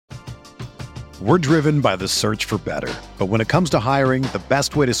We're driven by the search for better. But when it comes to hiring, the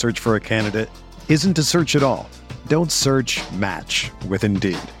best way to search for a candidate isn't to search at all. Don't search, match with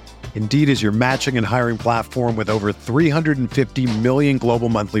Indeed. Indeed is your matching and hiring platform with over 350 million global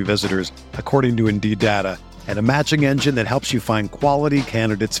monthly visitors, according to Indeed data, and a matching engine that helps you find quality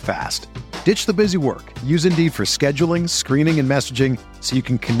candidates fast. Ditch the busy work. Use Indeed for scheduling, screening, and messaging so you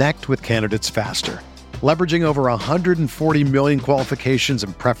can connect with candidates faster. Leveraging over 140 million qualifications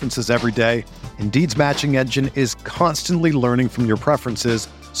and preferences every day, Indeed's matching engine is constantly learning from your preferences,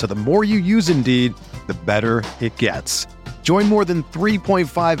 so the more you use Indeed, the better it gets. Join more than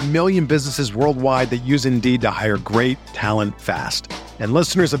 3.5 million businesses worldwide that use Indeed to hire great talent fast. And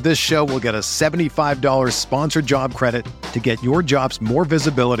listeners of this show will get a $75 sponsored job credit to get your jobs more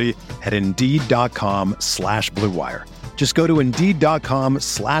visibility at Indeed.com/Blue Wire. Just go to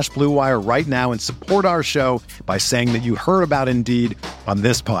Indeed.com/Blue Wire right now and support our show by saying that you heard about Indeed on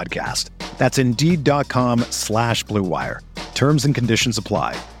this podcast. That's Indeed.com/Blue Wire. Terms and conditions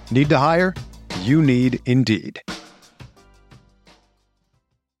apply. Need to hire? You need Indeed.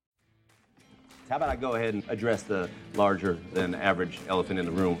 How about I go ahead and address the larger than average elephant in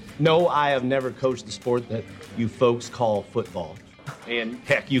the room? No, I have never coached the sport that you folks call football. And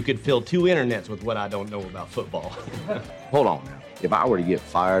heck, you could fill 2 internets with what I don't know about football. Hold on now. If I were to get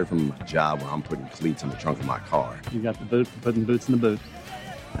fired from my job where I'm putting cleats in the trunk of my car. You got the boot for putting boots in the boot.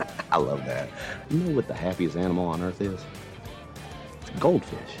 I love that. You know what the happiest animal on earth is? It's a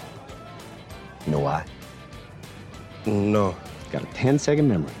goldfish. You know why? No. It's got a 10-second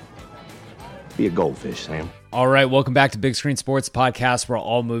memory. Be a goldfish, Sam. All right, welcome back to Big Screen Sports Podcast, where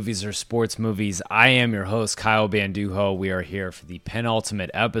all movies are sports movies. I am your host, Kyle Banduho. We are here for the penultimate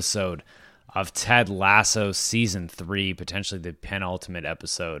episode of Ted Lasso Season 3, potentially the penultimate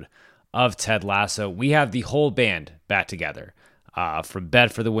episode of Ted Lasso. We have the whole band back together. From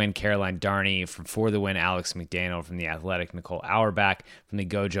Bet for the Win, Caroline Darney. From For the Win, Alex McDaniel. From The Athletic, Nicole Auerbach. From the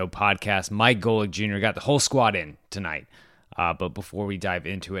Gojo Podcast, Mike Golic Jr. Got the whole squad in tonight. But before we dive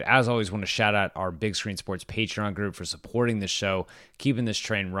into it, as always, want to shout out our Big Screen Sports Patreon group for supporting the show, keeping this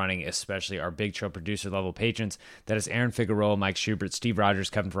train running, especially our Big Show producer level patrons. That is Aaron Figueroa, Mike Schubert, Steve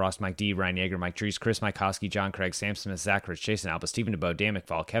Rogers, Kevin Frost, Mike D, Ryan Yeager, Mike Drees, Chris Mikoski, John Craig, Sam Smith, Zach Rich, Jason Alba, Stephen DeBoe, Dan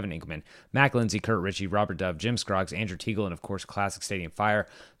McFall, Kevin Inkman, Mac Lindsay, Kurt Ritchie, Robert Dove, Jim Scroggs, Andrew Teagle, and of course, Classic Stadium Fire.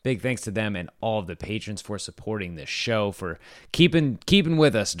 Big thanks to them and all of the patrons for supporting this show, for keeping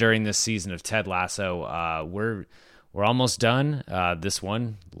with us during this season of Ted Lasso. We're almost done. This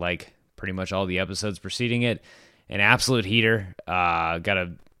one, like pretty much all the episodes preceding it, an absolute heater.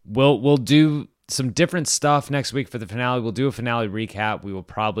 We'll do some different stuff next week for the finale. We'll do a finale recap. We will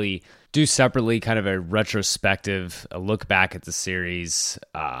probably do separately kind of a retrospective, a look back at the series.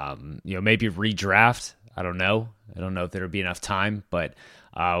 Maybe redraft. I don't know if there'll be enough time, but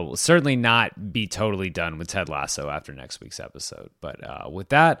we'll certainly not be totally done with Ted Lasso after next week's episode. But with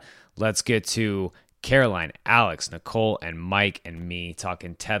that, let's get to Caroline, Alex, Nicole, and Mike and me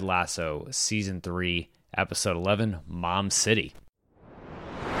talking Ted Lasso Season 3, Episode 11, Mom City.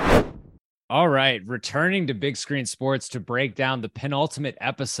 All right, returning to Big Screen Sports to break down the penultimate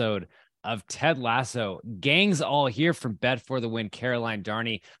episode of Ted Lasso. Gang's all here. From Bet for the Win, Caroline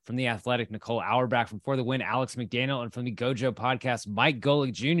Darney. From The Athletic, Nicole Auerbach. From For the Win, Alex McDaniel. And from the Gojo Podcast, Mike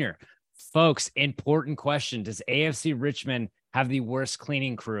Golic Jr. Folks, important question. Does AFC Richmond have the worst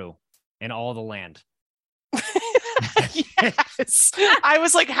cleaning crew in all the land? Yes. I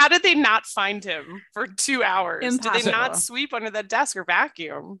was like, how did they not find him for 2 hours? Impossible. Did they not sweep under that desk or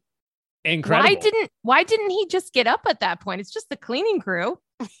vacuum? Incredible. Why didn't he just get up at that point? It's just the cleaning crew.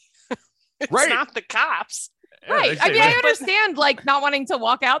 It's Right. not the cops. Right. I mean, I understand like not wanting to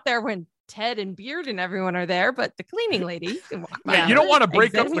walk out there when Ted and Beard and everyone are there, but the cleaning lady can walk by. You don't want to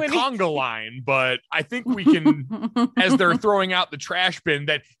break up Exactly. the conga line, but I think we can, as they're throwing out the trash bin,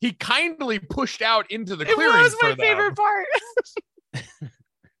 that he kindly pushed out into the It clearing was for my them. favorite part.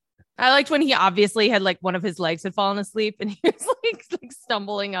 I liked when he obviously had like one of his legs had fallen asleep and he was like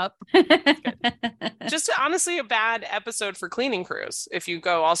stumbling up. Just honestly a bad episode for cleaning crews. If you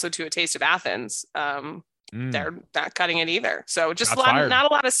go also to A Taste of Athens, they're not cutting it either. So just not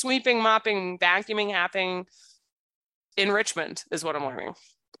a lot of sweeping, mopping, vacuuming happening in Richmond is what I'm learning.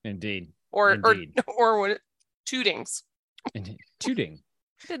 Indeed. Or what tootings. Indeed. Tooting.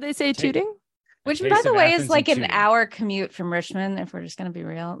 Did they say tooting? Which, Taste by the of way, Athens is like and an Tooting. hour commute from Richmond, if we're just going to be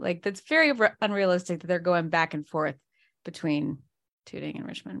real. Like, that's very unrealistic that they're going back and forth between Tooting and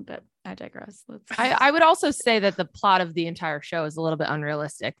Richmond, but I digress. I would also say that the plot of the entire show is a little bit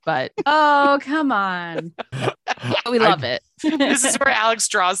unrealistic, but Oh, come on. We love it. This is where Alex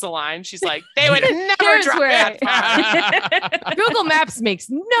draws the line. She's like, they would never drive that far. Google Maps makes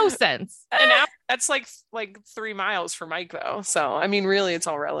no sense. And now that's like 3 miles for Mike, though. So, I mean, really, it's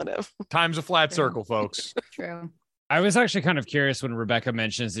all relative. Time's a flat circle, folks. True. I was actually kind of curious when Rebecca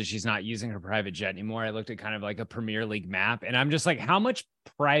mentions that she's not using her private jet anymore. I looked at kind of like a Premier League map, and I'm just like, how much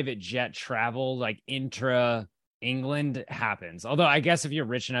private jet travel, like intra England, happens? Although I guess if you're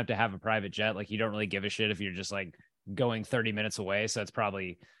rich enough to have a private jet, like you don't really give a shit if you're just like going 30 minutes away. So that's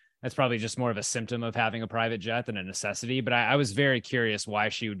probably just more of a symptom of having a private jet than a necessity. But I was very curious why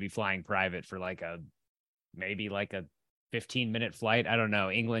she would be flying private for maybe like a 15-minute flight. I don't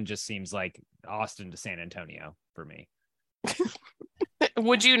know. England just seems like Austin to San Antonio for me.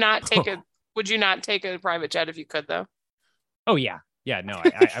 Would you not take a private jet if you could, though? Oh yeah. Yeah, no,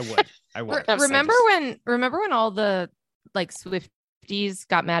 I would. I would. Remember when all the like Swifties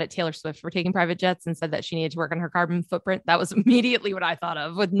got mad at Taylor Swift for taking private jets and said that she needed to work on her carbon footprint? That was immediately what I thought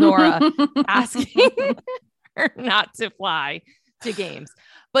of with Nora asking her not to fly to games.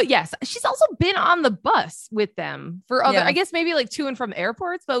 But yes, she's also been on the bus with them for other, I guess maybe like to and from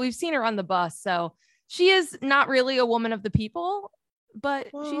airports, but we've seen her on the bus. So she is not really a woman of the people, but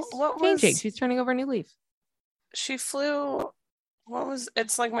she's changing. She's turning over a new leaf. She flew.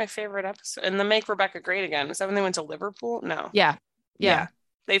 It's like my favorite episode. And the Make Rebecca Great Again. Is that when they went to Liverpool? No. Yeah.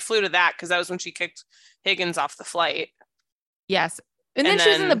 They flew to that because that was when she kicked Higgins off the flight. Yes. And then she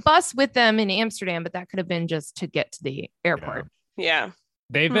was in the bus with them in Amsterdam, but that could have been just to get to the airport. Yeah.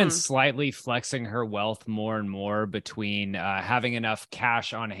 They've been slightly flexing her wealth more and more between having enough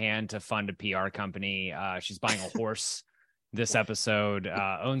cash on hand to fund a PR company. She's buying a horse this episode,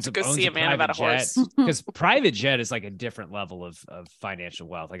 owns a private jet, because private jet is like a different level of financial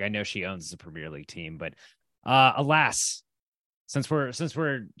wealth. Like I know she owns the Premier League team, but alas, since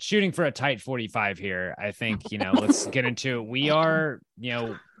we're shooting for a tight 45 here, I think, let's get into it. We are,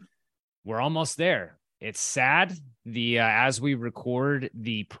 we're almost there. It's sad. As we record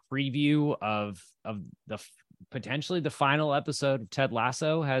the preview of the potentially the final episode of Ted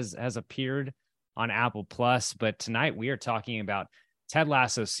Lasso has appeared on Apple Plus, but tonight we are talking about Ted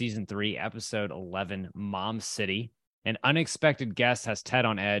Lasso season 3, episode 11, Mom City. An unexpected guest has Ted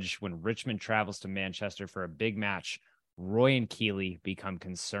on edge when Richmond travels to Manchester for a big match. Roy and Keeley become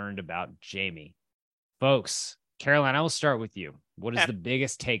concerned about Jamie. Folks, Caroline, I will start with you. What is the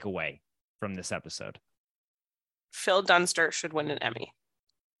biggest takeaway from this episode? Phil Dunster should win an Emmy.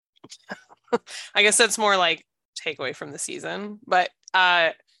 I guess that's more like takeaway from the season, but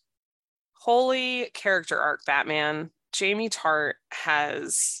holy character arc, Batman. Jamie Tart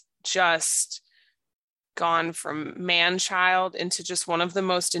has just gone from man-child into just one of the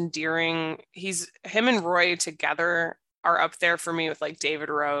most endearing. Him and Roy together are up there for me with like David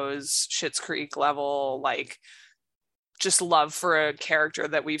Rose, Schitt's Creek level, like just love for a character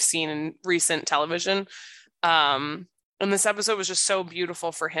that we've seen in recent television. And this episode was just so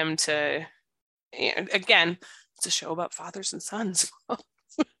beautiful for him to, again, it's a show about fathers and sons.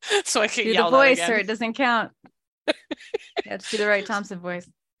 So I can do yell the voice that again. or it doesn't count. You have to do the right Thompson voice.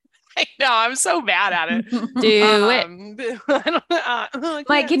 I know, I'm so bad at it. Do it.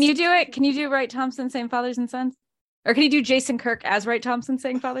 Mike, can you do it? Can you do Wright Thompson saying fathers and sons? Or can you do Jason Kirk as Wright Thompson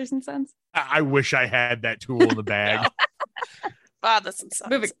saying fathers and sons? I wish I had that tool in the bag. Fathers and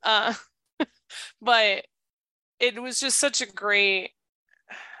sons. But it was just such a great.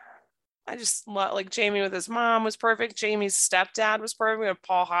 I just love, like, Jamie with his mom was perfect. Jamie's stepdad was perfect. We have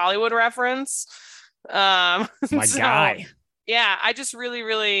Paul Hollywood reference. My guy. Yeah, I just really,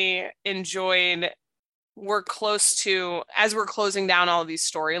 really enjoyed. We're close to, as we're closing down all of these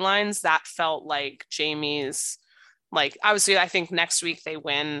storylines, that felt like Jamie's, like, obviously I think next week they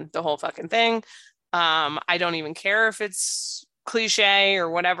win the whole fucking thing. I don't even care if it's cliche or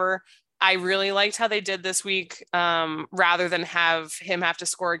whatever. I really liked how they did this week, rather than have him have to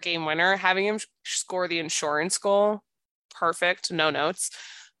score a game winner, having him score the insurance goal. Perfect. No notes.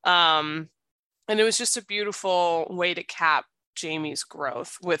 And it was just a beautiful way to cap Jamie's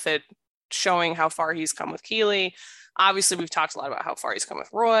growth, with it showing how far he's come with Keeley. Obviously, we've talked a lot about how far he's come with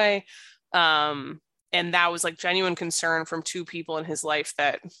Roy. And that was like genuine concern from two people in his life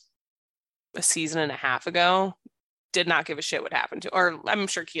that a season and a half ago did not give a shit what happened to, or I'm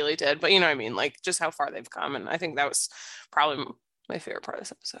sure Keeley did, but you know what I mean? Like, just how far they've come. And I think that was probably my favorite part of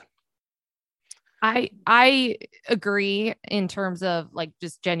this episode. I agree in terms of like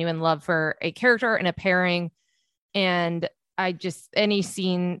just genuine love for a character and a pairing. And just, any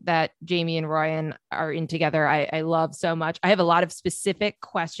scene that Jamie and Ryan are in together, I love so much. I have a lot of specific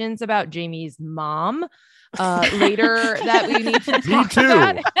questions about Jamie's mom later that we need to talk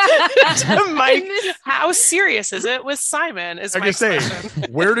about. Mike, how serious is it with Simon? Is like I say,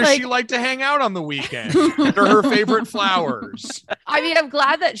 where does she like to hang out on the weekend? What are her favorite flowers? I mean, I'm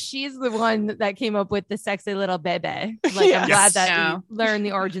glad that she's the one that came up with the sexy little bebe. Like, I'm glad that we learned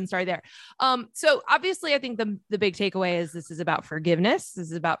the origin story there. So obviously, I think the big takeaway is this is about forgiveness. This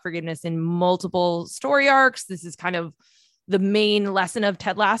is about forgiveness in multiple story arcs. This is kind of the main lesson of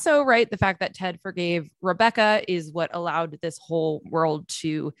Ted Lasso, right? The fact that Ted forgave Rebecca is what allowed this whole world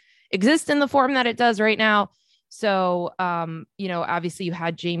to exist in the form that it does right now. So, obviously you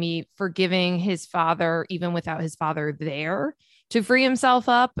had Jamie forgiving his father, even without his father there to free himself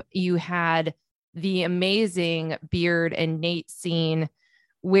up. You had the amazing Beard and Nate scene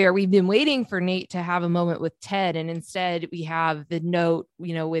where we've been waiting for Nate to have a moment with Ted. And instead we have the note,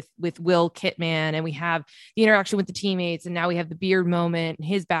 with Will Kitman, and we have the interaction with the teammates. And now we have the Beard moment and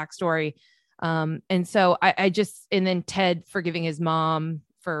his backstory. And so and then Ted forgiving his mom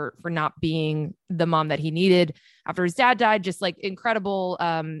for not being the mom that he needed after his dad died, just like incredible.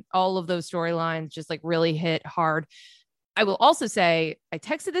 All of those storylines just like really hit hard. I will also say, I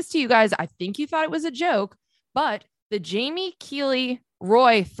texted this to you guys. I think you thought it was a joke, but the Jamie Keely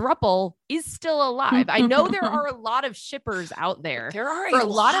Roy thruple is still alive. I know there are a lot of shippers out there. There are a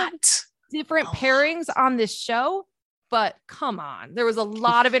lot of different pairings on this show, but come on. There was a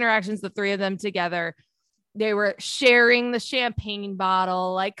lot of interactions, the three of them together. They were sharing the champagne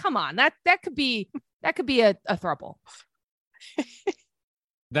bottle. Like, come on, that could be a throuple.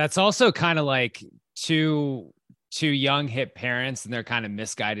 That's also kind of like two young hip parents and their kind of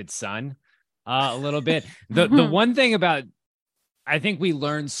misguided son a little bit. The one thing about, I think we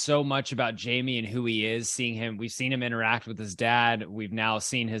learned so much about Jamie and who he is, seeing him. We've seen him interact with his dad. We've now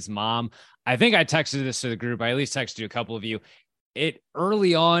seen his mom. I think I texted this to the group. I at least texted to a couple of you. It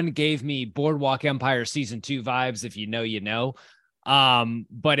early on gave me Boardwalk Empire season 2 vibes. If you know, you know.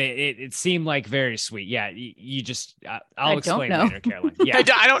 But it seemed like very sweet. Yeah, you just I'll explain later, Caroline. Yeah,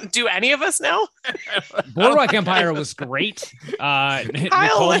 I don't. Do any of us know? Boardwalk Empire was great.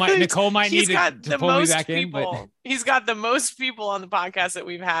 Nicole might need to pull me back in, but he's got the most people on the podcast that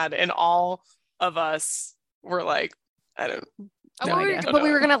we've had, and all of us were like, I don't. But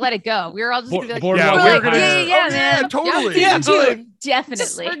we were gonna let it go. We were all just gonna be like, man. Totally. Yeah,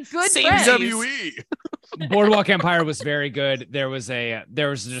 definitely. We're good Same friends. WWE. Boardwalk Empire was very good. There was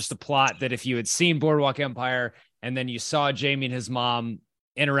just a plot that if you had seen Boardwalk Empire and then you saw Jamie and his mom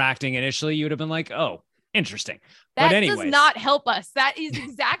interacting initially, you would have been like, oh, interesting. That does not help us. That is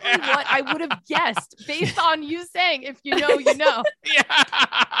exactly what I would have guessed based on you saying, if you know, you know. Yeah.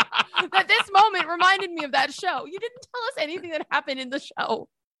 That this moment reminded me of that show. You didn't tell us anything that happened in the show.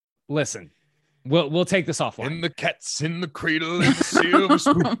 Listen, we'll take this offline. In the cat's in the cradle and the silver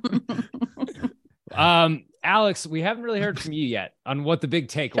spoon. Alex, we haven't really heard from you yet on what the big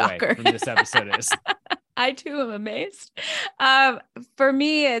takeaway from this episode is. I too am amazed. For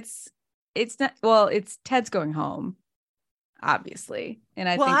me, it's not, well, it's Ted's going home, obviously. And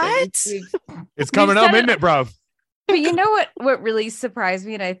I think it's coming up, isn't it, bro? But you know what really surprised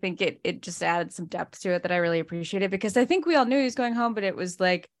me, and I think it just added some depth to it that I really appreciated, because I think we all knew he was going home, but it was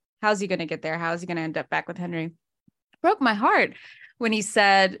like, how's he going to get there? How's he going to end up back with Henry? It broke my heart when he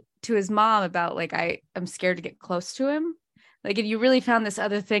said to his mom about like, I'm scared to get close to him. Like, if you really found this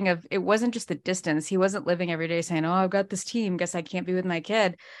other thing of, it wasn't just the distance. He wasn't living every day saying, oh, I've got this team, guess I can't be with my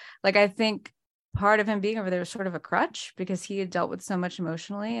kid. Like, I think part of him being over there was sort of a crutch, because he had dealt with so much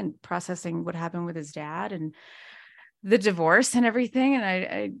emotionally and processing what happened with his dad and the divorce and everything.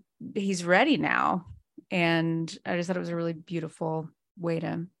 And he's ready now. And I just thought it was a really beautiful way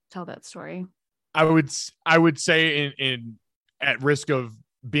to tell that story. I would say in at risk of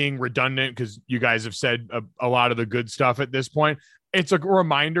being redundant, because you guys have said a lot of the good stuff at this point, it's a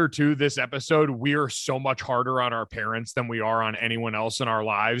reminder to this episode, we are so much harder on our parents than we are on anyone else in our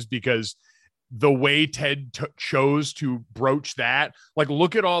lives, because the way Ted chose to broach that, like,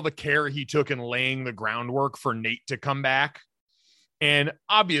 look at all the care he took in laying the groundwork for Nate to come back. And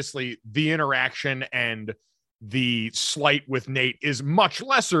obviously the interaction and the slight with Nate is much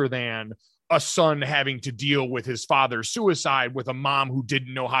lesser than a son having to deal with his father's suicide with a mom who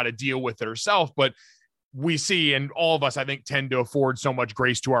didn't know how to deal with it herself. But we see, and all of us, I think, tend to afford so much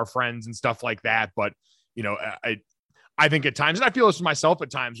grace to our friends and stuff like that. But, you know, I think at times, and I feel this for myself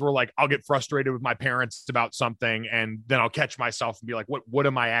at times, where like I'll get frustrated with my parents about something, and then I'll catch myself and be like, what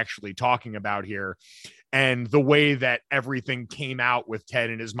am I actually talking about here? And the way that everything came out with Ted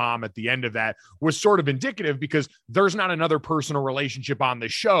and his mom at the end of that was sort of indicative, because there's not another personal relationship on the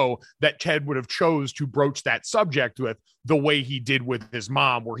show that Ted would have chose to broach that subject with the way he did with his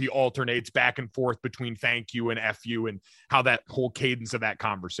mom, where he alternates back and forth between thank you and F you, and how that whole cadence of that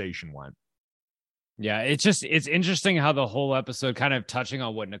conversation went. Yeah, it's interesting how the whole episode, kind of touching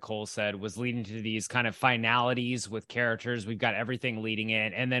on what Nicole said, was leading to these kind of finalities with characters. We've got everything leading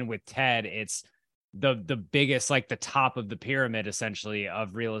in. And then with Ted, it's the biggest, like the top of the pyramid, essentially,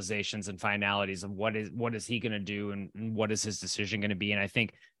 of realizations and finalities of what is he going to do, and what is his decision going to be. And I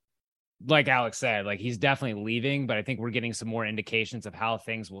think, like Alex said, like he's definitely leaving, but I think we're getting some more indications of how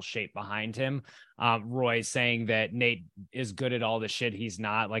things will shape behind him. Roy saying that Nate is good at all the shit he's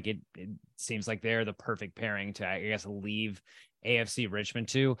not. Like it seems like they're the perfect pairing to, I guess, leave AFC Richmond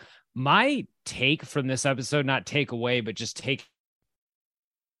to. My take from this episode, not take away, but just take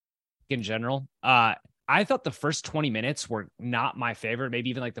in general, I thought the first 20 minutes were not my favorite, maybe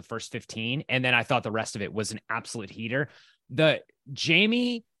even like the first 15. And then I thought the rest of it was an absolute heater. The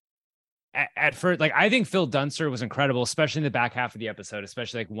Jamie at first, like, I think Phil Dunster was incredible, especially in the back half of the episode,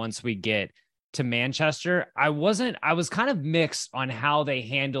 especially like once we get to Manchester. I was kind of mixed on how they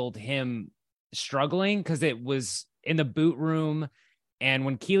handled him struggling, because it was in the boot room, and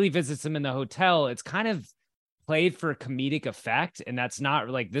when Keeley visits him in the hotel, it's kind of played for comedic effect, and that's not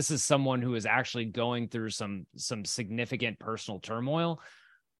like, this is someone who is actually going through some significant personal turmoil.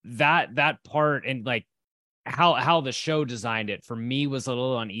 That part, and like how the show designed it, for me, was a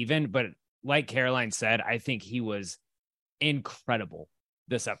little uneven. But like Caroline said, I think he was incredible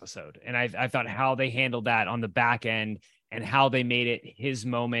this episode, and I thought how they handled that on the back end, and how they made it his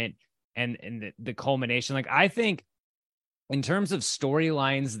moment, and the culmination. Like, I think in terms of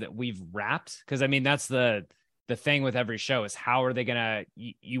storylines that we've wrapped, because I mean, that's the thing with every show, is how are they gonna,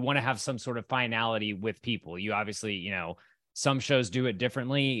 you want to have some sort of finality with people. You obviously, some shows do it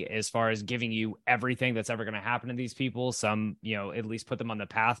differently as far as giving you everything that's ever going to happen to these people. Some, at least put them on the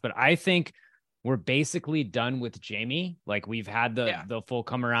path. But I think we're basically done with Jamie. Like, we've had the full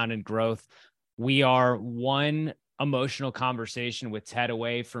come around and growth. We are one emotional conversation with Ted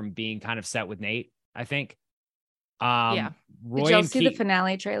away from being kind of set with Nate, I think. Roy, did y'all see the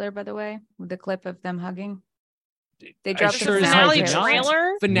finale trailer, by the way, with the clip of them hugging? They dropped the finale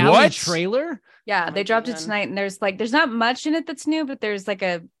trailer. Finale trailer? Yeah, they dropped it tonight, and there's not much in it that's new, but there's like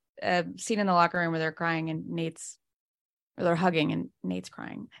a scene in the locker room where they're crying and they're hugging and Nate's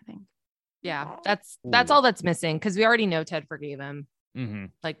crying, I think. Yeah, that's all that's missing, because we already know Ted forgave him. Mm-hmm.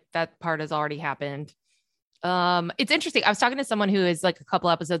 Like, that part has already happened. It's interesting. I was talking to someone who is like a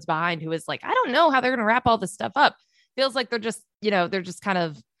couple episodes behind, who is like, I don't know how they're going to wrap all this stuff up. Feels like they're just kind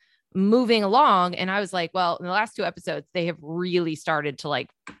of moving along. And I was like, well, in the last 2 episodes, they have really started to like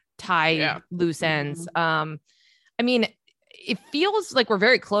tie loose ends. I mean, it feels like we're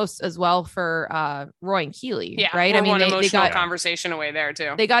very close as well for Roy and Keeley, right? I mean, they got conversation away there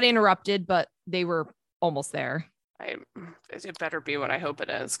too. They got interrupted, but they were almost there. It better be what I hope it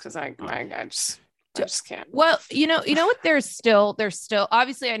is, because I just can't. Well, you know what? There's still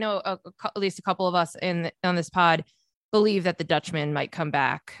obviously, I know at least a couple of us on this pod believe that the Dutchman might come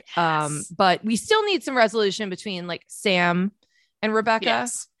back. Yes. But we still need some resolution between like Sam and Rebecca.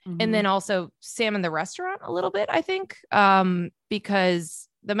 Yes. Mm-hmm. And then also Sam in the restaurant a little bit, I think, because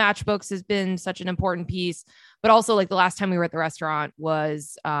the matchbooks has been such an important piece, but also like the last time we were at the restaurant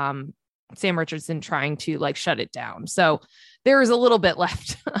was Sam Richardson trying to like shut it down. So there is a little bit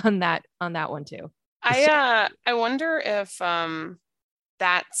left on that one too. I wonder if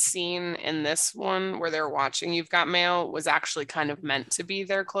that scene in this one where they're watching You've Got Mail was actually kind of meant to be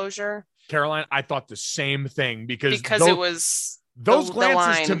their closure. Caroline, I thought the same thing, because it was those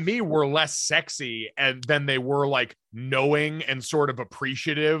glances to me were less sexy than they were like knowing and sort of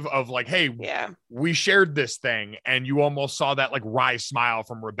appreciative of like, hey, we shared this thing. And you almost saw that like wry smile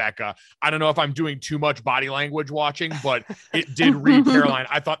from Rebecca. I don't know if I'm doing too much body language watching, but it did read, Caroline.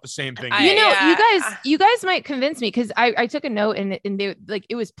 I thought the same thing. You guys might convince me, because I took a note, and they like,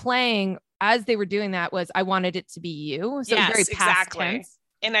 it was playing as they were doing that, was I wanted it to be you. So it was very past tense.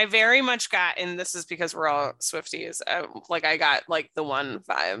 And I very much got, and this is because we're all Swifties, like I got like the one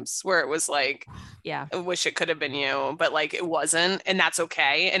vibes where it was like, I wish it could have been you, but like it wasn't, and that's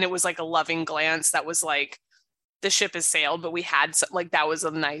okay. And it was like a loving glance that was like, the ship has sailed, but we had like, that was a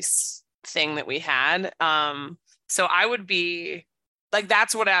nice thing that we had. So I would be like,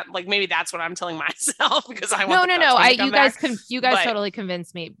 maybe that's what I'm telling myself, because I want no. You guys totally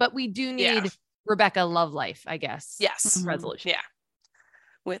convinced me, but we do need Rebecca love life, I guess. Yes. Resolution. Yeah.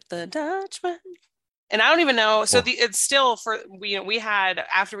 With the Dutchman. And I don't even know. So it's still for we had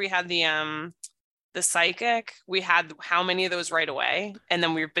after we had the psychic, we had how many of those right away, and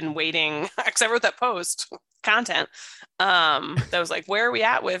then we've been waiting because I wrote that post content that was like, where are we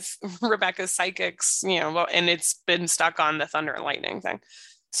at with Rebecca's psychics? And it's been stuck on the thunder and lightning thing.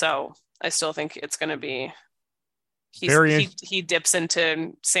 So I still think it's going to be he dips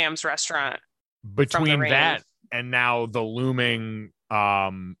into Sam's restaurant between that and now the looming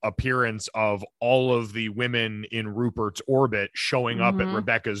appearance of all of the women in Rupert's orbit showing up at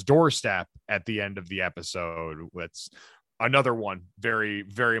Rebecca's doorstep at the end of the episode. That's another one very,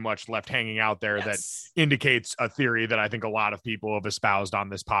 very much left hanging out there that indicates a theory that I think a lot of people have espoused on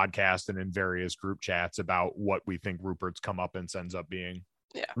this podcast and in various group chats about what we think Rupert's comeuppance ends up being.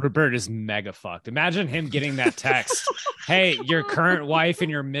 Yeah. Rupert is mega fucked. Imagine him getting that text. Hey, your current wife and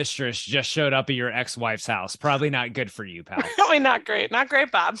your mistress just showed up at your ex-wife's house. Probably not good for you, pal. Probably not great. Not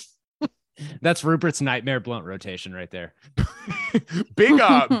great, Bob. That's Rupert's nightmare blunt rotation right there.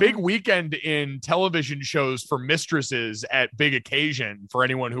 Big weekend in television shows for mistresses at big occasion for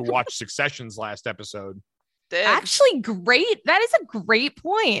anyone who watched Succession's last episode. Actually, great. That is a great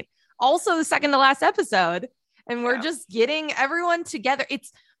point. Also, the second to last episode. And we're just getting everyone together.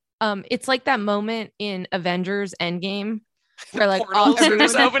 It's like that moment in Avengers Endgame where like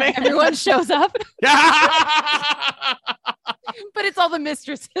everyone shows up. But it's all the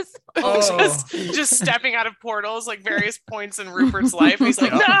mistresses. Just stepping out of portals, like various points in Rupert's life. He's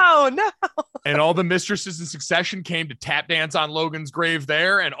like, no. And all the mistresses in Succession came to tap dance on Logan's grave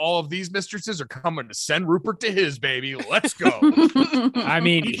there. And all of these mistresses are coming to send Rupert to his baby. Let's go. I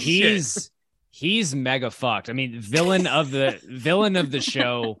mean, he's mega fucked. I mean, villain of the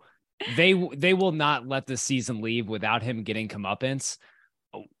show. They will not let the season leave without him getting comeuppance.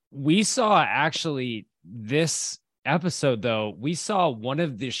 We saw actually this episode, though, we saw one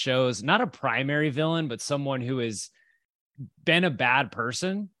of the show's, not a primary villain, but someone who has been a bad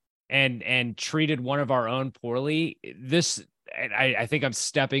person and treated one of our own poorly. I think I'm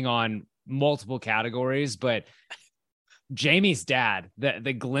stepping on multiple categories, but Jamie's dad,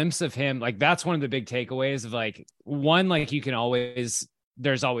 the glimpse of him, like that's one of the big takeaways of like, one, like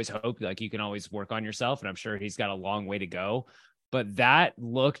there's always hope, like you can always work on yourself. And I'm sure he's got a long way to go, but that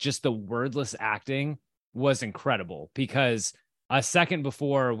look, just the wordless acting was incredible because a second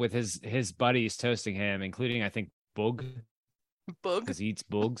before with his buddies toasting him, including I think Bug, because he eats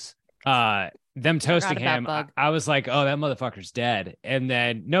bugs, them toasting him, I was like, oh, that motherfucker's dead. And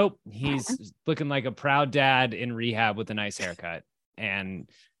then nope, he's looking like a proud dad in rehab with a nice haircut. And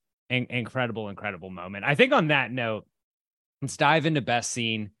incredible moment. I think on that note, let's dive into best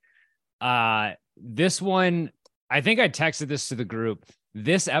scene. This one, I think I texted this to the group.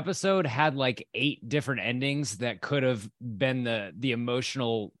 This episode had like 8 different endings that could have been the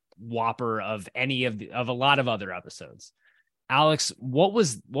emotional whopper of any of a lot of other episodes. Alex, what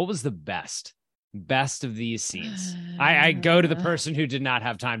was the best of these scenes? I go to the person who did not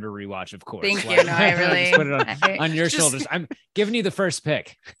have time to rewatch, of course. Thank you. No, I really put it on your shoulders. I'm giving you the first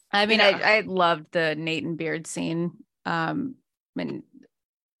pick. I mean, I loved the Nate and Beard scene. And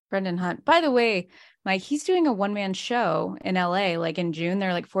Brendan Hunt, by the way, Mike, he's doing a one-man show in LA, like in June. There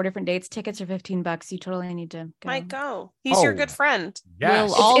are like 4 different dates. Tickets are $15. You totally need to go. Mike, go. He's your good friend.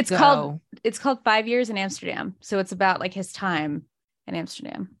 Yes. It's called 5 Years in Amsterdam. So it's about like his time in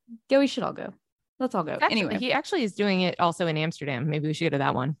Amsterdam. Yeah, we should all go. Let's all go. Anyway, he actually is doing it also in Amsterdam. Maybe we should go to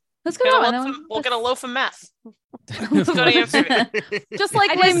that one. Let's go to that one. We'll get a loaf of meth. Let's go to Amsterdam. Just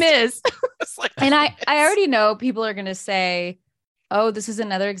like Les Mis. And I already know people are going to say, oh, this is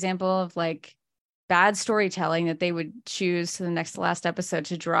another example of like bad storytelling that they would choose to the next to last episode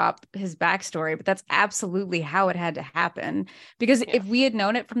to drop his backstory. But that's absolutely how it had to happen. Because if we had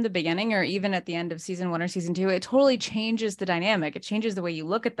known it from the beginning or even at the end of season 1 or season 2, it totally changes the dynamic. It changes the way you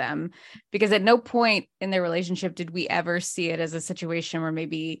look at them, because at no point in their relationship did we ever see it as a situation where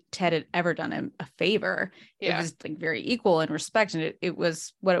maybe Ted had ever done him a favor. It was like very equal in respect, and it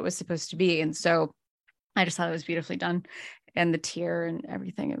was what it was supposed to be. And so I just thought it was beautifully done. And the tear and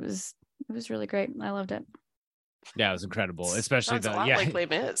everything. It was really great. I loved it. Yeah, it was incredible. Especially like Les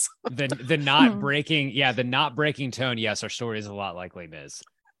Mis. the not breaking, the not breaking tone. Yes, our story is a lot like Les Mis.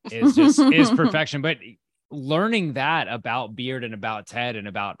 Is perfection. But learning that about Beard and about Ted and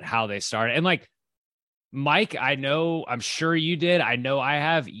about how they started, and like Mike, I'm sure you did. I know I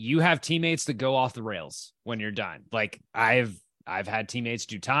have. You have teammates that go off the rails when you're done. Like I've had teammates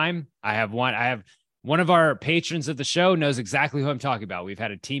do time. I have one of our patrons of the show knows exactly who I'm talking about. We've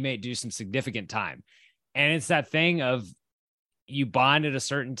had a teammate do some significant time. And it's that thing of you bond at a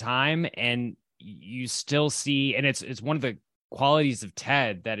certain time and you still see, and it's one of the qualities of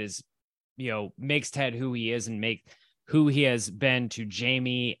Ted that is, makes Ted who he is and make who he has been to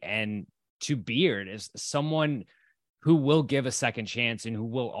Jamie and to Beard, is someone who will give a second chance and who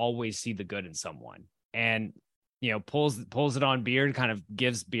will always see the good in someone. And, pulls it on Beard, kind of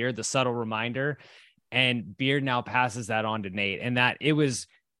gives Beard the subtle reminder, and Beard now passes that on to Nate. And that it was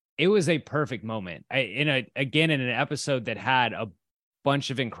a perfect moment in an episode that had a bunch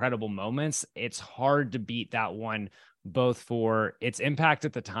of incredible moments. It's hard to beat that one, both for its impact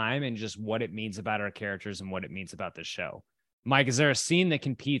at the time and just what it means about our characters and what it means about the show. Mike, is there a scene that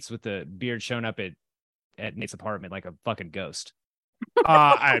competes with the Beard showing up at Nate's apartment like a fucking ghost?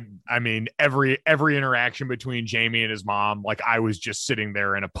 I mean, every interaction between Jamie and his mom, like I was just sitting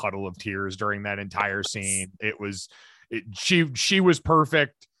there in a puddle of tears during that entire scene. She was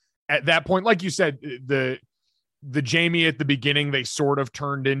perfect at that point. Like you said, the Jamie at the beginning, they sort of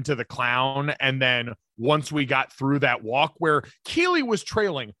turned into the clown. And then once we got through that walk where Keely was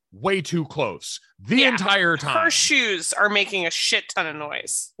trailing way too close the entire time. Her shoes are making a shit ton of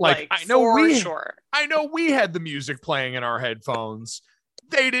noise. Like I know we had the music playing in our headphones.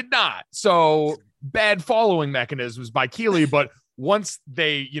 They did not. So bad following mechanisms by Keely. But once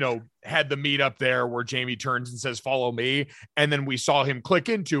they, had the meet up there where Jamie turns and says, "Follow me." And then we saw him click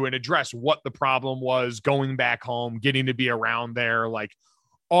into and address what the problem was, going back home, getting to be around there, like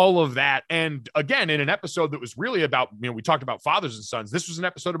all of that. And again, in an episode that was really about, we talked about fathers and sons. This was an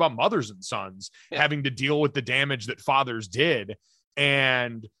episode about mothers and sons having to deal with the damage that fathers did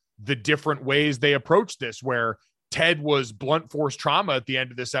and the different ways they approached this, where Ted was blunt force trauma at the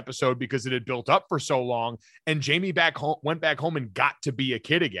end of this episode because it had built up for so long. And Jamie went back home and got to be a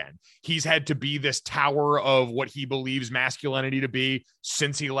kid again. He's had to be this tower of what he believes masculinity to be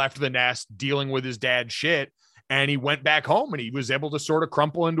since he left the nest, dealing with his dad's shit. And he went back home and he was able to sort of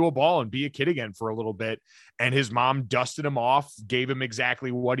crumple into a ball and be a kid again for a little bit. And his mom dusted him off, gave him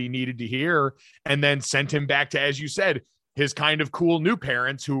exactly what he needed to hear, and then sent him back to, as you said, his kind of cool new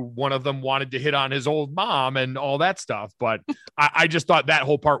parents, who one of them wanted to hit on his old mom and all that stuff. But I just thought that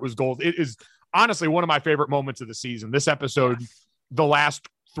whole part was gold. It is honestly one of my favorite moments of the season. This episode, the last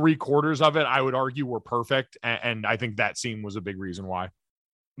 3/4 of it, I would argue were perfect. And I think that scene was a big reason why.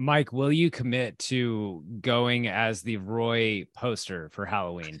 Mike, will you commit to going as the Roy poster for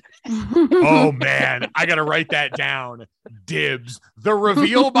Halloween? Oh, man, I got to write that down. Dibs. The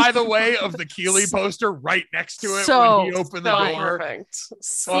reveal, by the way, of the Keely poster right next to it when he opened the door. Perfect.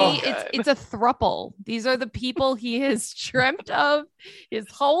 See, it's a throuple. These are the people he has dreamt of his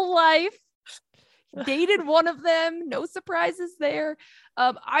whole life. Dated one of them. No surprises there.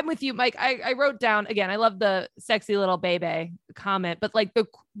 I'm with you, Mike. I wrote down again. I love the sexy little baby comment, but like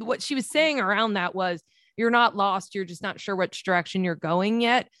what she was saying around that was, you're not lost. You're just not sure which direction you're going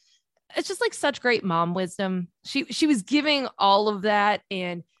yet. It's just like such great mom wisdom. She was giving all of that.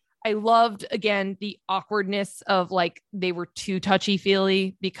 And I loved, again, the awkwardness of like, they were too touchy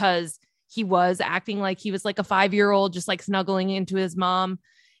feely because he was acting like he was like a 5-year-old, just like snuggling into his mom.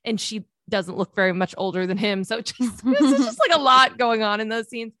 And she doesn't look very much older than him. So it's just like a lot going on in those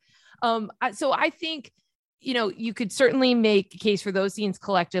scenes. So I think, you could certainly make a case for those scenes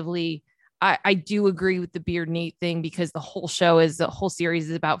collectively. I do agree with the Beard Nate thing, because the whole series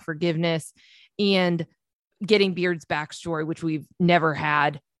is about forgiveness and getting Beard's backstory, which we've never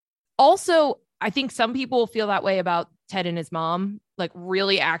had. Also, I think some people feel that way about Ted and his mom, like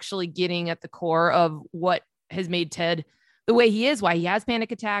really actually getting at the core of what has made Ted the way he is, why he has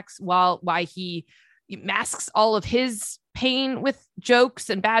panic attacks, why he masks all of his pain with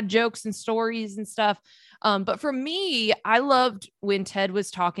jokes and bad jokes and stories and stuff. But for me, I loved when Ted was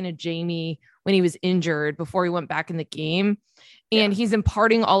talking to Jamie when he was injured before he went back in the game. And he's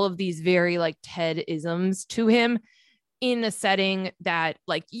imparting all of these very like Ted-isms to him in a setting that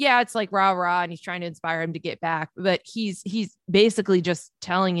like, it's like rah, rah, and he's trying to inspire him to get back. But he's basically just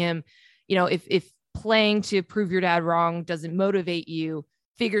telling him, if playing to prove your dad wrong doesn't motivate you,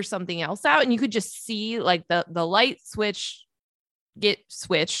 figure something else out. And you could just see like the light switch get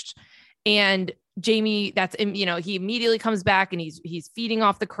switched, and Jamie, he immediately comes back and he's feeding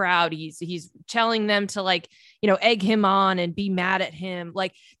off the crowd. He's telling them to like, egg him on and be mad at him.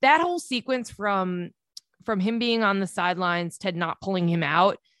 Like that whole sequence from him being on the sidelines, Ted not pulling him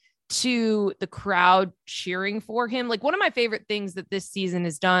out, to the crowd cheering for him. Like one of my favorite things that this season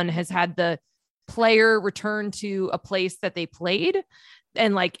has done has had the player return to a place that they played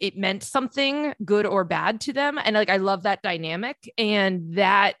and like it meant something good or bad to them. And like I love that dynamic, and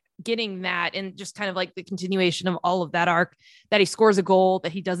that getting that, and just kind of like the continuation of all of that arc, that he scores a goal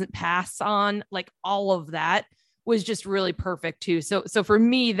that he doesn't pass on, like all of that was just really perfect too. So for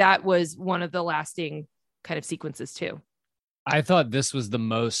me, that was one of the lasting kind of sequences too. I thought this was the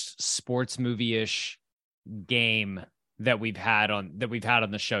most sports movie-ish game that we've had on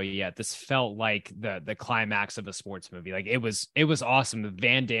the show yet. This felt like the climax of a sports movie. Like it was awesome.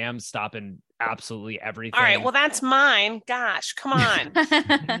 Van Damme stopping absolutely everything. All right, well, that's mine. Gosh, come on.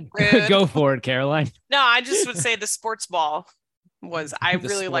 Go for it, Caroline. No, I just would say the sports ball was. I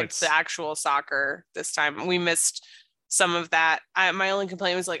really liked the actual soccer this time. We missed some of that. My only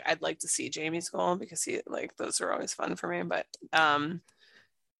complaint was like I'd like to see Jamie's goal because those are always fun for me. But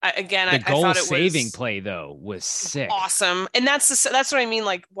I thought it saving play though was sick, awesome, and that's what I mean.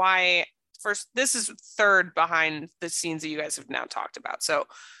 Like why first? This is third behind the scenes that you guys have now talked about. So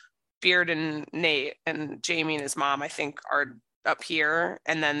Beard and Nate and Jamie and his mom, I think, are up here,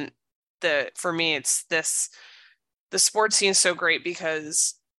 and then for me it's this. The sports scene is so great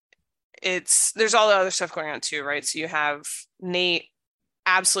because there's all the other stuff going on too, right? So you have Nate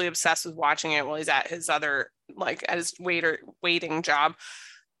absolutely obsessed with watching it while he's at his other, like at his waiting job.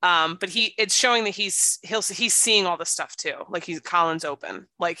 But it's showing that he's seeing all this stuff too. Like Colin's open,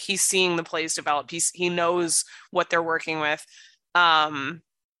 like he's seeing the plays develop. He knows what they're working with. And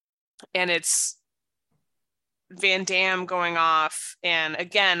it's Van Damme going off. And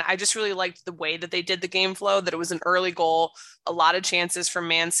again, I just really liked the way that they did the game flow, that it was an early goal, a lot of chances from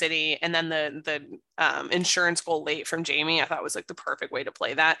Man City, and then the insurance goal late from Jamie. I thought was like the perfect way to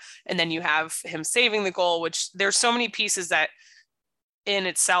play that. And then you have him saving the goal, which there's so many pieces that in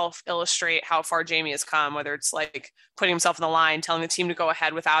itself illustrate how far Jamie has come, whether it's like putting himself in the line, telling the team to go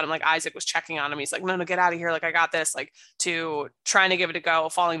ahead without him, like Isaac was checking on him. He's like, no, get out of here. Like, I got this, like, to trying to give it a go,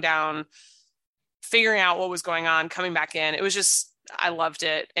 falling down, figuring out what was going on, coming back in. It was just, I loved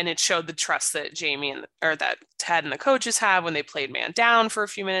it. And it showed the trust that that Ted and the coaches have when they played man down for a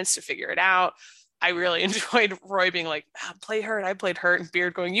few minutes to figure it out. I really enjoyed Roy being like, play hurt. I played hurt. And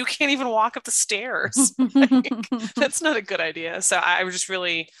Beard going, you can't even walk up the stairs. Like, that's not a good idea. So I just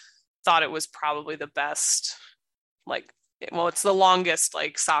really thought it was probably the best, like, well, it's the longest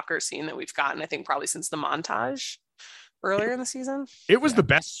like soccer scene that we've gotten, I think probably since the montage earlier in the season. It was the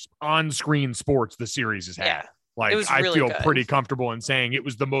best on-screen sports the series has had. Yeah. Like, I really feel good. pretty comfortable in saying it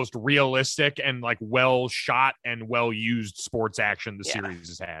was the most realistic and like well shot and well used sports action the series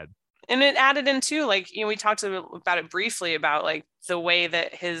has had. And it added in too, like, we talked about it briefly about like the way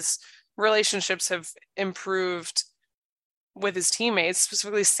that his relationships have improved with his teammates,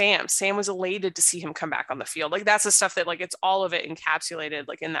 specifically Sam. Sam was elated to see him come back on the field. Like, that's the stuff that, like, it's all of it encapsulated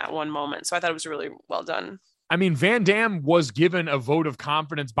like in that one moment. So I thought it was really well done. I mean, Van Damme was given a vote of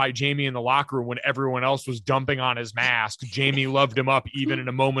confidence by Jamie in the locker room when everyone else was dumping on his mask. Jamie loved him up even in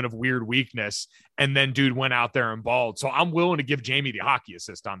a moment of weird weakness. And then dude went out there and balled. So I'm willing to give Jamie the hockey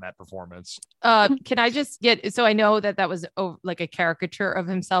assist on that performance. Can I just so I know that was like a caricature of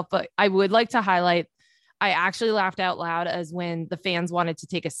himself, but I would like to highlight, I actually laughed out loud as when the fans wanted to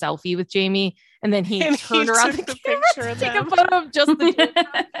take a selfie with Jamie and then he turned around the camera to take a photo of just the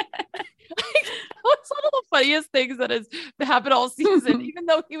It's one of the funniest things that has happened all season, even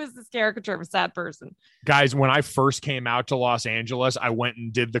though he was this caricature of a sad person. Guys, when I first came out to Los Angeles, I went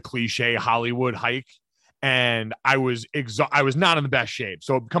and did the cliche Hollywood hike, and I was not in the best shape.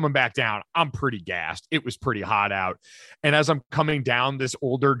 So coming back down, I'm pretty gassed. It was pretty hot out. And as I'm coming down, this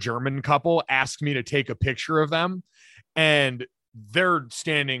older German couple asked me to take a picture of them, and they're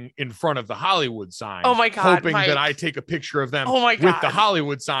standing in front of the Hollywood sign. Oh my God, hoping Mike. that I take a picture of them with the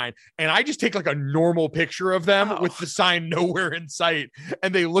Hollywood sign. And I just take like a normal picture of them with the sign nowhere in sight.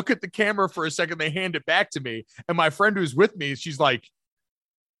 And they look at the camera for a second, they hand it back to me. And my friend who's with me, she's like,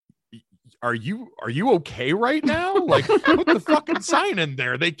 are you okay right now? Like, put the fucking sign in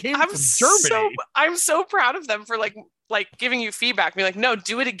there. They came from Germany. I'm so proud of them for like giving you feedback. Be like, no,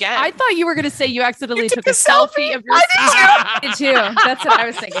 do it again. I thought you were going to say you accidentally took a selfie of yourself. I did too. That's what I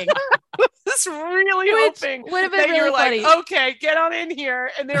was thinking. This really hoping would have been that really you're funny. like, okay, get on in here.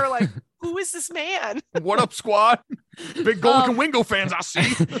 And they were like, who is this man? What up, squad? Big Golic and Wingo fans, I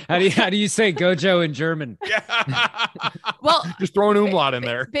see. How do you say Gojo in German? Yeah. Well, just throw an umlaut in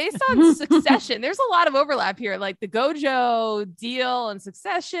there. Based on Succession, there's a lot of overlap here, like the Gojo deal and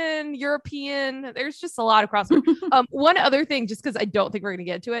Succession, European. There's just a lot of crossover. One other thing, just because I don't think we're gonna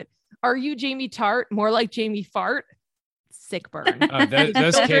get to it. Are you Jamie Tart? More like Jamie Fart? Sick burn.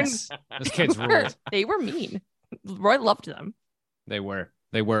 Those kids ruled. They were mean. Roy loved them. They were.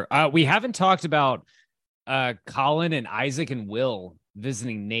 We haven't talked about Colin and Isaac and Will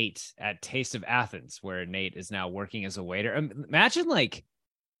visiting Nate at Taste of Athens, where Nate is now working as a waiter. Imagine like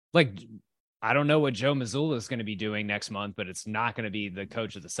I don't know what Joe Mazzulla is going to be doing next month, but it's not going to be the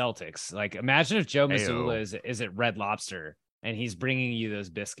coach of the Celtics. Like, imagine if Joe Mazzulla is at Red Lobster and he's bringing you those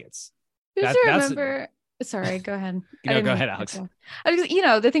biscuits. Sorry, go ahead. Go ahead, Alex.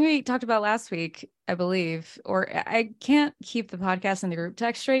 The thing we talked about last week, I believe, or I can't keep the podcast in the group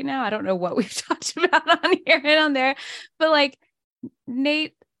text right now. I don't know what we've talked about on here and on there, but like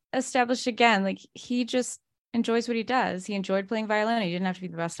Nate established again, like he just enjoys what he does. He enjoyed playing violin. He didn't have to be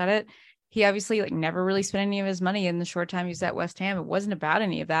the best at it. He obviously like never really spent any of his money in the short time he was at West Ham. It wasn't about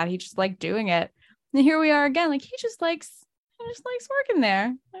any of that. He just liked doing it. And here we are again. Like he just likes working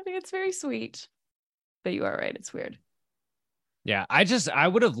there. I think it's very sweet. But you are right. It's weird. Yeah. I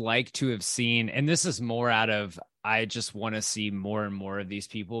would have liked to have seen, and this is more out of, I just want to see more and more of these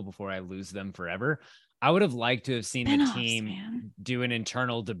people before I lose them forever. I would have liked to have seen the team do an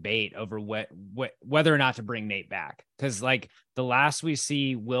internal debate over whether or not to bring Nate back. Because like the last we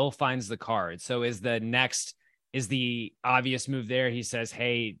see, Will finds the card. So is the obvious move there? He says,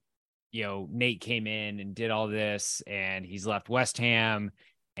 hey, Nate came in and did all this and he's left West Ham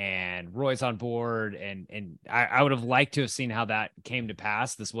and Roy's on board. And I would have liked to have seen how that came to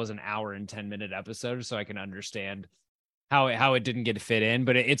pass. This was an hour and 10-minute episode, so I can understand how it didn't get to fit in,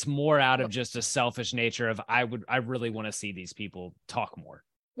 but it's more out of just a selfish nature of I really want to see these people talk more.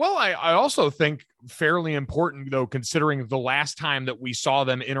 Well, I also think fairly important, though, considering the last time that we saw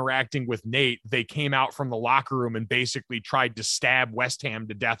them interacting with Nate, they came out from the locker room and basically tried to stab West Ham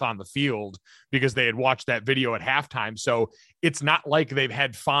to death on the field because they had watched that video at halftime. So it's not like they've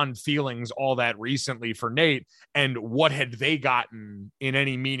had fond feelings all that recently for Nate. And what had they gotten in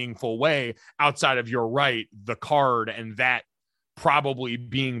any meaningful way outside of, you're right, the card and that probably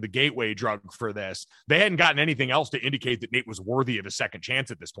being the gateway drug for this? They hadn't gotten anything else to indicate that Nate was worthy of a second chance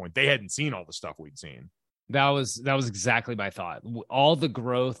at this point. They hadn't seen all the stuff we'd seen. That was exactly my thought. All the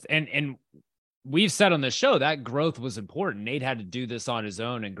growth, and we've said on the show that growth was important. Nate had to do this on his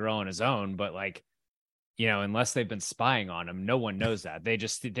own and grow on his own, but like, unless they've been spying on him, no one knows that. They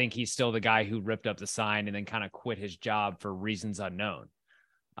just think he's still the guy who ripped up the sign and then kind of quit his job for reasons unknown.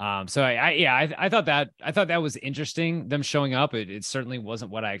 So I thought that was interesting, them showing up. It certainly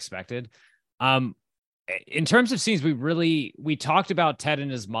wasn't what I expected. In terms of scenes, we talked about Ted and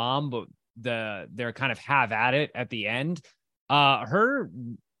his mom, but they're kind of have at it at the end. Her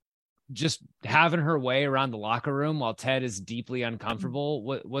just having her way around the locker room while Ted is deeply uncomfortable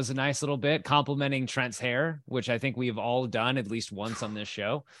was a nice little bit, complimenting Trent's hair, which I think we've all done at least once on this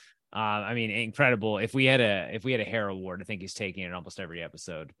show. I mean, incredible. If we had a hair award, I think he's taking it in almost every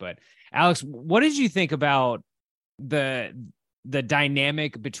episode. But Alex, what did you think about the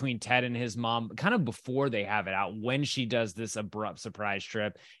dynamic between Ted and his mom kind of before they have it out, when she does this abrupt surprise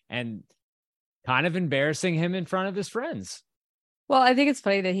trip and kind of embarrassing him in front of his friends? Well, I think it's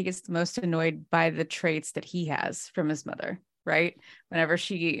funny that he gets the most annoyed by the traits that he has from his mother, right? Whenever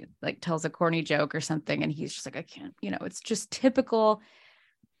she like tells a corny joke or something and he's just like, I can't, it's just typical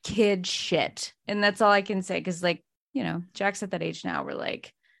kid shit. And that's all I can say, because like, Jack's at that age now where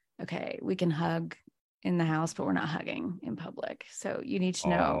like, okay, we can hug in the house, but we're not hugging in public. So you need to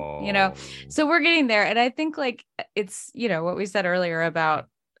know, so we're getting there. And I think like it's, what we said earlier about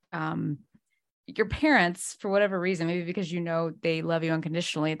your parents, for whatever reason, maybe because they love you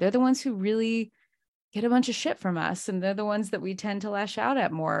unconditionally, they're the ones who really get a bunch of shit from us. And they're the ones that we tend to lash out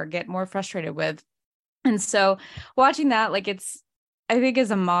at more, get more frustrated with. And so watching that, like I think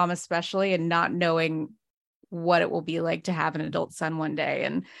as a mom, especially, and not knowing what it will be like to have an adult son one day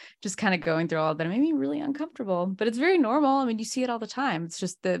and just kind of going through all of that, it made me really uncomfortable, but it's very normal. I mean, you see it all the time. It's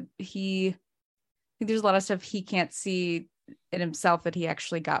just that I think there's a lot of stuff he can't see in himself that he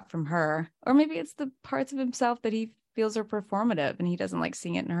actually got from her, or maybe it's the parts of himself that he feels are performative and he doesn't like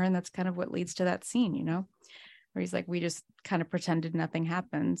seeing it in her. And that's kind of what leads to that scene, where he's like, we just kind of pretended nothing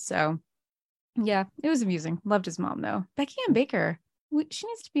happened. So yeah, it was amusing. Loved his mom though. Becky and Baker. She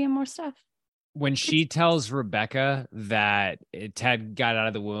needs to be in more stuff. When she tells Rebecca that Ted got out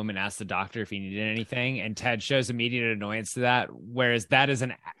of the womb and asked the doctor if he needed anything, and Ted shows immediate annoyance to that, whereas that is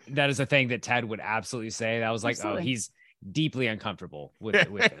a thing that Ted would absolutely say. That was like, absolutely. Oh, he's deeply uncomfortable with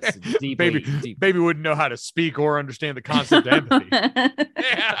this. Baby wouldn't know how to speak or understand the concept of empathy.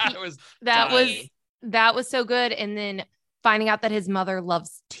 That was so good. And then finding out that his mother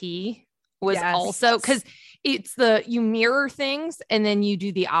loves tea was also, because it's you mirror things and then you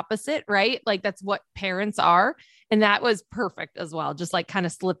do the opposite, right? Like that's what parents are. And that was perfect as well. Just like kind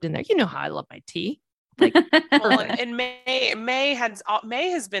of slipped in there. You know how I love my tea. Like, and May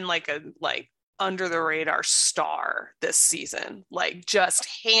has been like a under the radar star this season, like just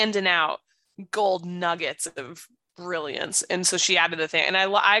handing out gold nuggets of brilliance. And so she added the thing. And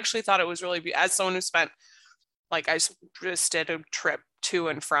I actually thought it was really, as someone who spent, like, I just did a trip to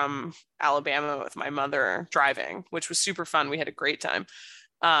and from Alabama with my mother driving, which was super fun. We had a great time.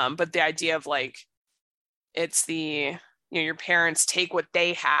 But the idea of like, it's the, your parents take what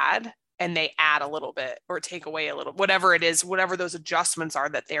they had and they add a little bit or take away a little, whatever it is, whatever those adjustments are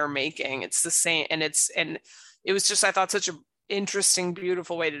that they're making, it's the same. And it was just, I thought, such a interesting,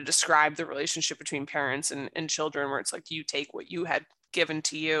 beautiful way to describe the relationship between parents and children, where it's like, you take what you had given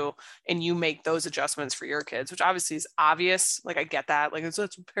to you and you make those adjustments for your kids, which obviously is obvious. Like, I get that. Like, it's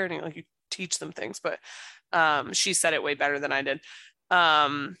parenting, like you teach them things, but she said it way better than I did.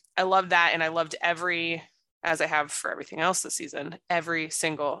 I loved that. And I loved as I have for everything else this season, every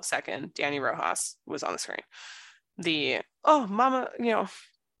single second Danny Rojas was on the screen.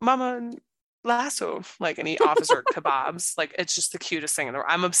 Mama Lasso, like, and he offers her kebabs. Like, it's just the cutest thing in the world.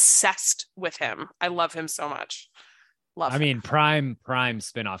 I'm obsessed with him. I love him so much. Love him. Prime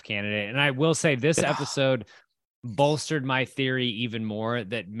spinoff candidate. And I will say this episode bolstered my theory even more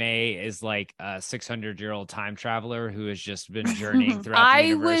that May is like a 600-year-old time traveler who has just been journeying throughout the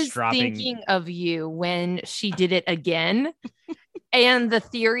universe. I was thinking of you when she did it again. And the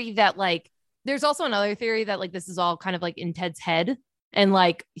theory that, like, there's also another theory that, like, this is all kind of like in Ted's head. And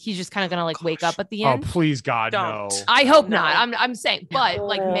like, he's just kind of gonna like wake up at the end. Oh, please God, no. I hope not. I'm saying, but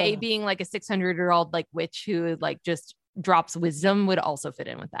like May being like a 600-year-old like witch who like just drops wisdom would also fit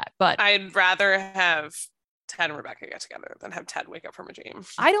in with that. But I'd rather have Ted and Rebecca get together than have Ted wake up from a dream.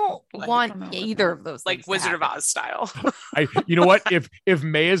 I don't want either of those, like Wizard of Oz style. You know what? If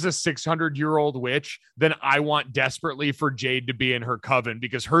May is a 600-year-old witch, then I want desperately for Jade to be in her coven,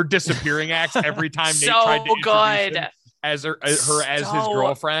 because her disappearing acts every time Nate tried to introduce him as his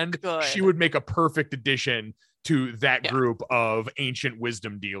girlfriend, she would make a perfect addition to that group of ancient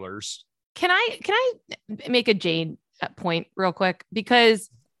wisdom dealers. Can I make a Jade point real quick?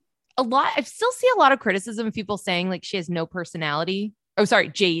 Because I still see a lot of criticism of people saying like she has no personality. Oh, sorry,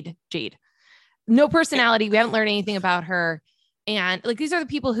 Jade, no personality. We haven't learned anything about her. And like, these are the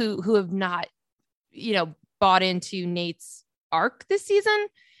people who have not, bought into Nate's arc this season.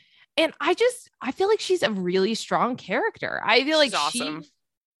 And I feel like she's a really strong character. I feel like awesome. She's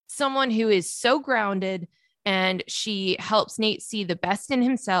someone who is so grounded, and she helps Nate see the best in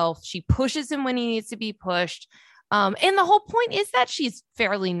himself. She pushes him when he needs to be pushed. And the whole point is that she's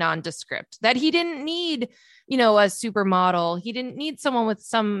fairly nondescript, that he didn't need, a supermodel. He didn't need someone with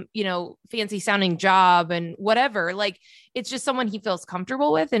some, fancy sounding job and whatever. Like, it's just someone he feels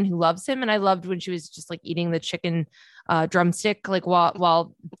comfortable with and who loves him. And I loved when she was just like eating the chicken drumstick, like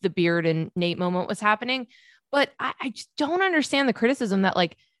while the Beard and Nate moment was happening. But I just don't understand the criticism that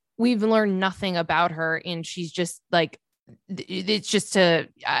like we've learned nothing about her, and she's just like, it's just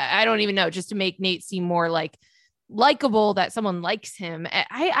I don't even know, just to make Nate seem more like likable, that someone likes him.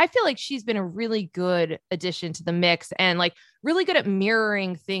 I feel like she's been a really good addition to the mix, and like really good at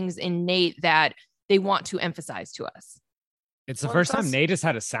mirroring things in Nate that they want to emphasize to us. It's the first time Nate has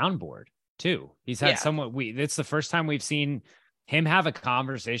had a soundboard too. He's had someone it's the first time we've seen him have a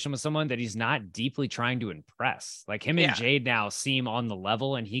conversation with someone that he's not deeply trying to impress. Like him and Jade now seem on the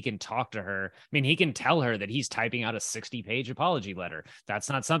level, and he can talk to her. I mean, he can tell her that he's typing out a 60-page apology letter. That's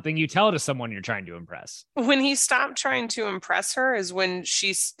not something you tell to someone you're trying to impress. When he stopped trying to impress her is when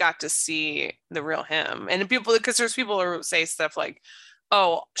she got to see the real him. And because there's people who say stuff like,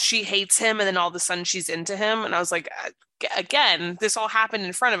 oh, she hates him, and then all of a sudden she's into him. And I was like, again, this all happened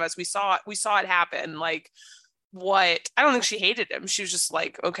in front of us. We saw it happen. Like, what? I don't think she hated him. She was just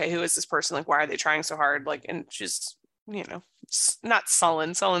like, okay, who is this person? Like, why are they trying so hard? Like, and she's, not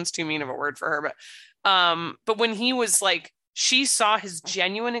sullen. Sullen's too mean of a word for her, but when he was like, she saw his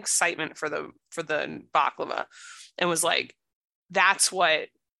genuine excitement for the baklava, and was like, that's what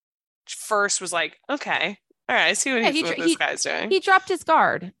first was like, okay, all right, I see what this guy's doing. He dropped his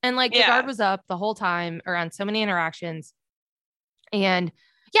guard, and like the guard was up the whole time around so many interactions. And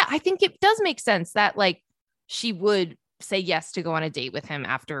I think it does make sense that like she would say yes to go on a date with him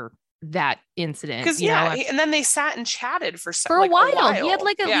after that incident. Because and then they sat and chatted for a while. He had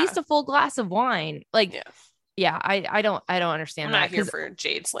like at least a full glass of wine. Like, I don't understand I'm that. Not here for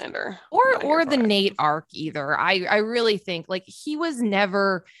Jade slander or the Nate arc either. I really think like he's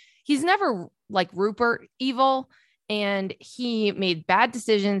never like Rupert evil, and he made bad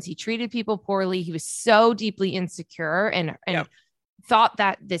decisions. He treated people poorly. He was so deeply insecure and thought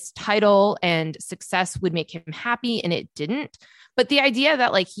that this title and success would make him happy, and it didn't. But the idea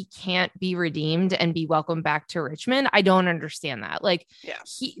that like he can't be redeemed and be welcomed back to Richmond, I don't understand that. Like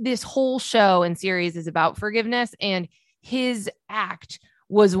this whole show and series is about forgiveness, and his act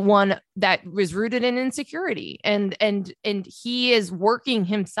was one that was rooted in insecurity, and he is working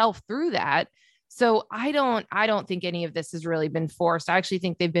himself through that. So I don't think any of this has really been forced. I actually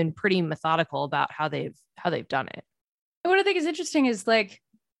think they've been pretty methodical about how they've done it. What I think is interesting is like,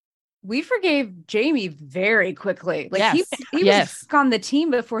 we forgave Jamie very quickly. Like yes. he was back on the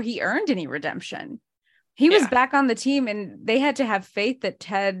team before he earned any redemption. He was back on the team, and they had to have faith that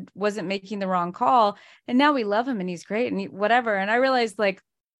Ted wasn't making the wrong call. And now we love him and he's great and whatever. And I realized like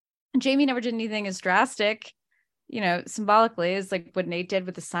Jamie never did anything as drastic, symbolically, as like what Nate did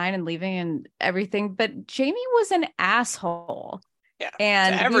with the sign and leaving and everything. But Jamie was an asshole. Yeah.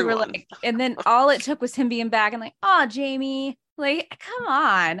 And we were like, and then all it took was him being back and like, oh, Jamie, like, come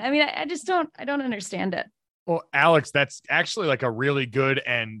on. I mean, I don't understand it. Well, Alex, that's actually like a really good,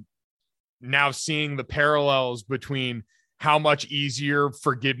 and now seeing the parallels between how much easier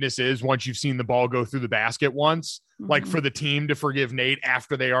forgiveness is once you've seen the ball go through the basket once, like for the team to forgive Nate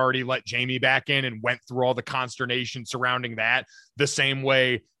after they already let Jamie back in and went through all the consternation surrounding that, the same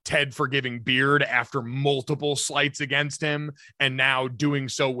way Ted forgiving Beard after multiple slights against him, and now doing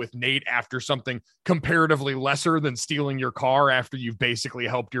so with Nate after something comparatively lesser than stealing your car after you've basically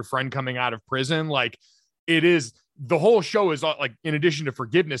helped your friend coming out of prison. Like, it is, the whole show is like, in addition to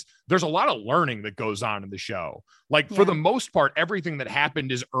forgiveness, there's a lot of learning that goes on in the show. Like for the most part, everything that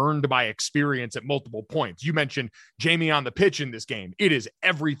happened is earned by experience at multiple points. You mentioned Jamie on the pitch in this game. It is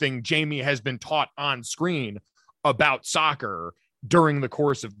everything Jamie has been taught on screen about soccer during the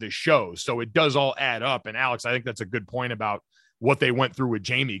course of this show. So it does all add up. And Alex, I think that's a good point about what they went through with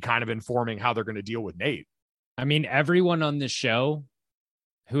Jamie, kind of informing how they're going to deal with Nate. I mean, everyone on this show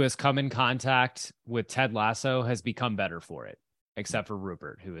who has come in contact with Ted Lasso has become better for it, except for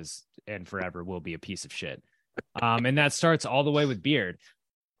Rupert, who is and forever will be a piece of shit. And that starts all the way with Beard.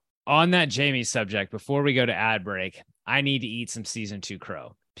 On that Jamie subject, before we go to ad break, I need to eat some season 2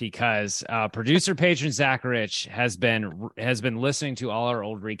 crow, because producer patron Zach Rich has been listening to all our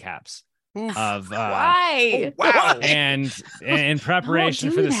old recaps of why? Oh, wow. And in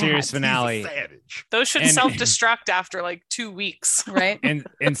preparation for the series finale. Those should self-destruct after like 2 weeks, right? And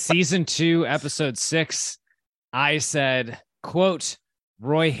in season 2, episode 6, I said, quote,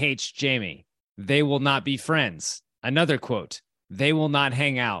 Roy hates Jamie. They will not be friends. Another quote, they will not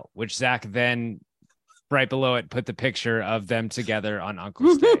hang out, which Zach then right below it put the picture of them together on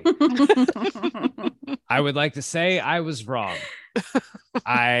Uncle's Day. I would like to say I was wrong.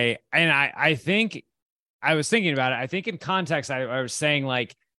 I think I was thinking about it. I think in context, I was saying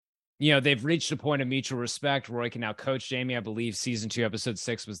like, they've reached a point of mutual respect. Roy can now coach Jamie. I believe season 2, episode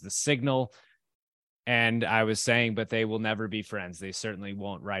 6 was the signal. And I was saying, but they will never be friends. They certainly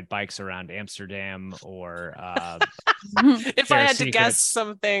won't ride bikes around Amsterdam or if I had to guess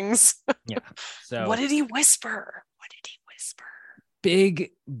some things. Yeah. So what did he whisper?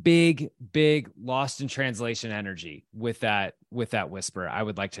 Big lost in translation energy with that whisper. I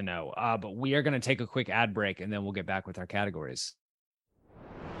would like to know. But we are going to take a quick ad break and then we'll get back with our categories.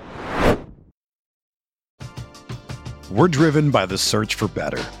 We're driven by the search for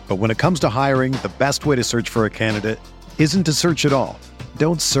better. But when it comes to hiring, the best way to search for a candidate isn't to search at all.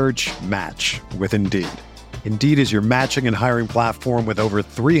 Don't search, match with Indeed. Indeed is your matching and hiring platform with over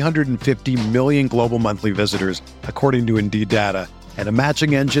 350 million global monthly visitors, according to Indeed data, and a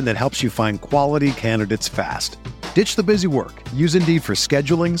matching engine that helps you find quality candidates fast. Ditch the busy work. Use Indeed for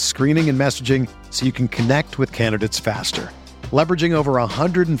scheduling, screening, and messaging so you can connect with candidates faster. Leveraging over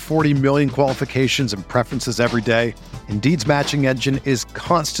 140 million qualifications and preferences every day, Indeed's matching engine is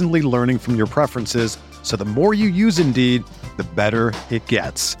constantly learning from your preferences, so the more you use Indeed, the better it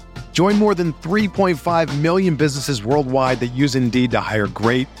gets. Join more than 3.5 million businesses worldwide that use Indeed to hire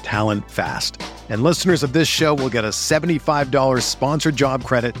great talent fast. And listeners of this show will get a $75 sponsored job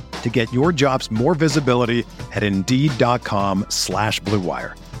credit to get your jobs more visibility at Indeed.com/Blue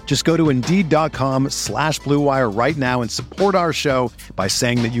Wire. Just go to Indeed.com/Blue Wire right now and support our show by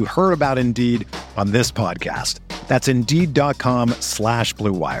saying that you heard about Indeed on this podcast. That's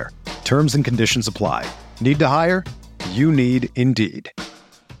Indeed.com/Blue Wire. Terms and conditions apply. Need to hire? You need Indeed.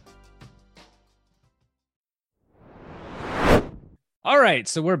 All right,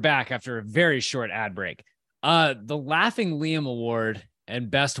 so we're back after a very short ad break. The Laughing Liam Award and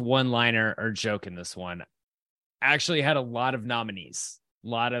Best One-Liner or Joke in this one actually had a lot of nominees. A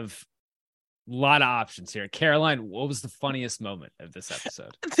lot of options here. Caroline, what was the funniest moment of this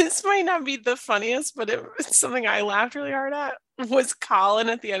episode? This might not be the funniest, but it was something I laughed really hard at. Was Colin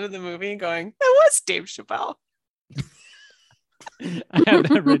at the end of the movie going, "It was Dave Chappelle." I have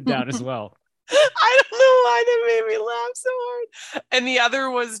that written down as well. I don't know why that made me laugh so hard. And the other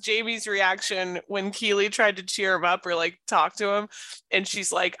was Jamie's reaction when Keely tried to cheer him up or like talk to him. And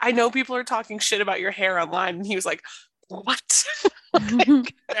she's like, I know people are talking shit about your hair online. And he was like, what?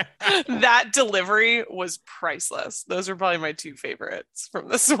 Like, that delivery was priceless. Those are probably my two favorites from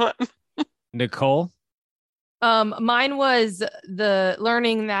this one. Nicole? Mine was the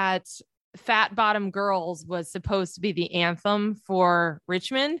learning that Fat Bottom Girls was supposed to be the anthem for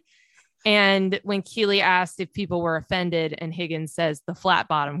Richmond. And when Keely asked if people were offended, and Higgins says the Flat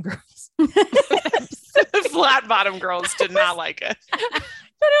Bottom Girls. The Flat Bottom Girls did not like it.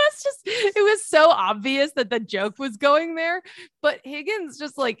 But it was so obvious that the joke was going there. But Higgins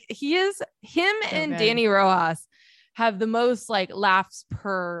just like him and Danny Rojas have the most like laughs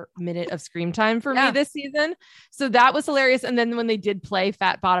per minute of screen time for me this season. So that was hilarious. And then when they did play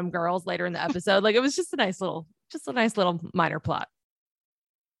Fat Bottom Girls later in the episode, like it was just a nice little minor plot.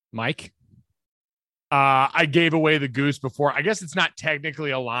 Mike? I gave away the goose before. I guess it's not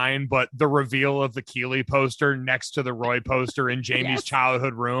technically a line, but the reveal of the Keely poster next to the Roy poster in Jamie's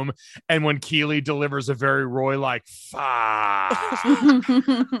childhood room. And when Keely delivers a very Roy like,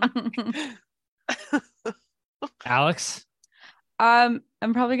 Alex? I'm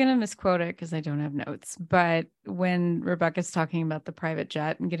probably going to misquote it because I don't have notes. But when Rebecca's talking about the private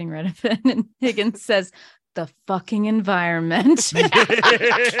jet and getting rid of it, and Higgins says, the fucking environment.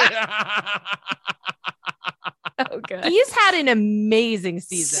 Oh, good. He's had an amazing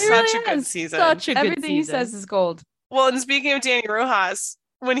season. Such a good season. Everything he says is gold. Well, and speaking of Danny Rojas,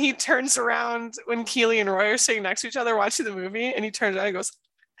 when he turns around, when Keely and Roy are sitting next to each other watching the movie, and he turns around and goes,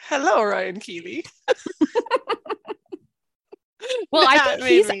 hello, Ryan Keely. Well,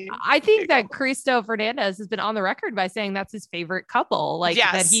 I think that Cristo Fernandez has been on the record by saying that's his favorite couple. Like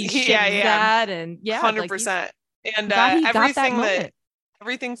that he ships that, and 100%. And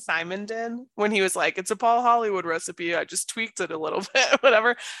everything Simon did when he was like, it's a Paul Hollywood recipe, I just tweaked it a little bit,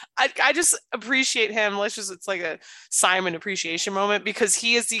 whatever. I just appreciate him. It's like a Simon appreciation moment, because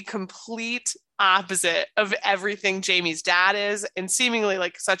he is the complete opposite of everything Jamie's dad is, and seemingly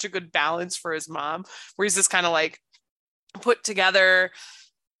like such a good balance for his mom, where he's this kind of like put together,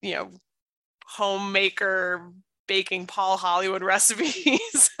 homemaker baking Paul Hollywood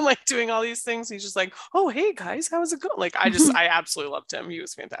recipes, like doing all these things. He's just like, oh, hey guys, how's it going? Like, I absolutely loved him. He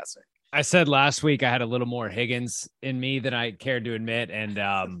was fantastic. I said last week I had a little more Higgins in me than I cared to admit, and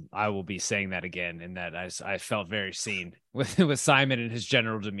I will be saying that again. In that I felt very seen with Simon and his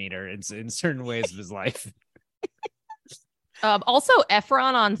general demeanor in certain ways of his life. Also,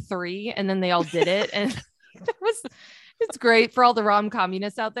 Efron on 3, and then they all did it, and it's great for all the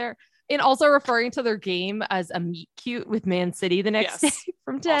rom-communists out there. And also referring to their game as a meet cute with Man City the next day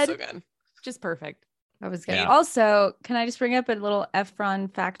from Ted. Also good. Just perfect. That was good. Yeah. Also, can I just bring up a little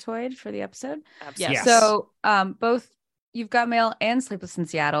Efron factoid for the episode? Absolutely. Yes. So both You've Got Mail and Sleepless in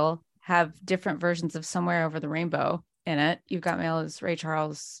Seattle have different versions of Somewhere Over the Rainbow in it. You've Got Mail is Ray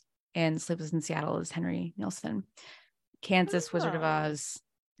Charles and Sleepless in Seattle is Henry Nielsen. Kansas, Wizard of Oz.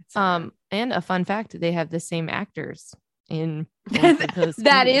 And a fun fact, they have the same actors in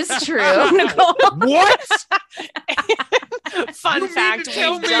that is true. Nicole. What? Fun fact,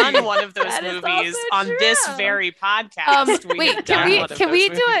 we've done one of those movies on this very podcast.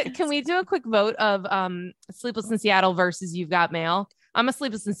 Can we do a quick vote of Sleepless in Seattle versus You've Got Mail? I'm a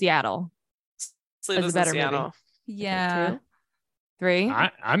Sleepless in Seattle. Sleepless in Seattle. Movie. Yeah. 3.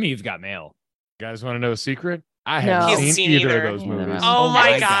 I'm You've Got Mail. You guys want to know a secret? I haven't seen either of those movies. Oh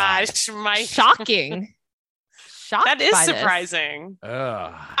my gosh. Shocking. That is surprising.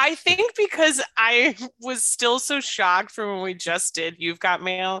 I think because I was still so shocked from when we just did You've Got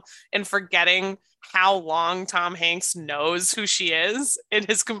Mail and forgetting how long Tom Hanks knows who she is. It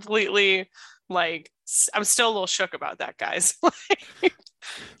is completely like, I'm still a little shook about that, guys.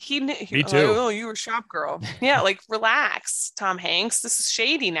 Me too. Oh, you were shop girl. Yeah, like relax, Tom Hanks. This is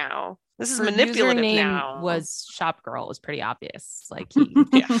shady now. This is manipulative now. Was Shop Girl. It was pretty obvious. Like he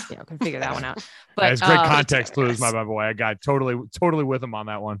can figure that one out. But it's great context clues, by the way. I got totally with him on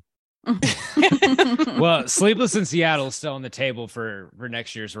that one. Well, Sleepless in Seattle is still on the table for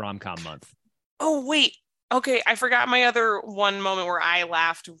next year's rom-com month. Oh, wait. Okay, I forgot my other one moment where I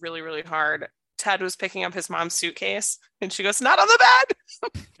laughed really, really hard. Ted was picking up his mom's suitcase and she goes, not on the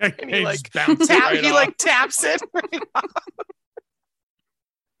bed. And he taps it right off.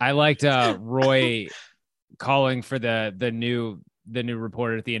 I liked Roy calling for the new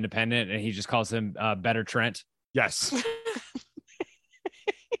reporter at the Independent, and he just calls him Better Trent. Yes.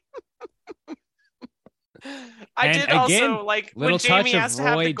 I did also like when Jamie has to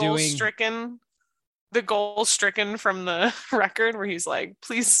have the goal stricken the goal stricken from the record where he's like,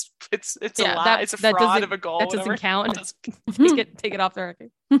 please, it's a lie. It's a fraud of a goal. That doesn't count. Take it off the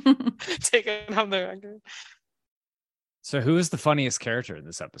record. Take it off the record. So who is the funniest character in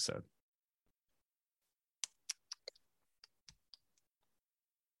this episode?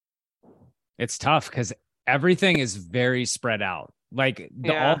 It's tough because everything is very spread out. Like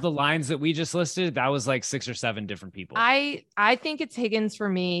all the lines that we just listed, that was like 6 or 7 different people. I think it's Higgins for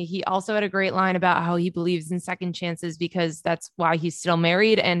me. He also had a great line about how he believes in second chances because that's why he's still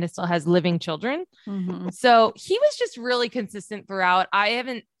married and still has living children. Mm-hmm. So he was just really consistent throughout. I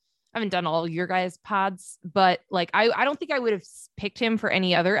haven't done all your guys' pods, but like I don't think I would have picked him for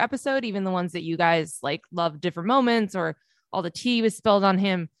any other episode, even the ones that you guys like love different moments or all the tea was spilled on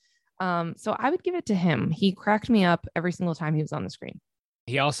him. So I would give it to him. He cracked me up every single time he was on the screen.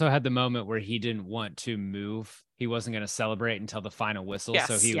 He also had the moment where he didn't want to move. He wasn't going to celebrate until the final whistle. Yes,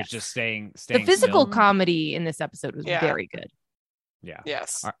 so he was just staying. The physical comedy in this episode was very good. Yeah.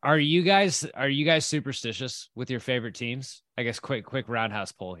 Yes. Are you guys superstitious with your favorite teams? I guess quick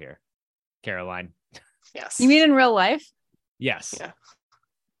roundhouse poll here. Caroline. Yes. You mean in real life? Yes. Yeah.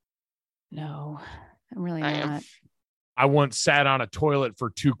 No, I'm really not. I once sat on a toilet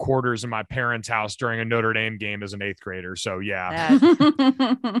for 2 quarters in my parents' house during a Notre Dame game as an 8th grader. So yeah.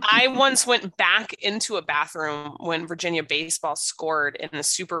 I once went back into a bathroom when Virginia baseball scored in the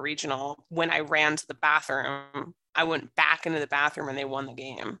super regional. When I ran to the bathroom, I went back into the bathroom and they won the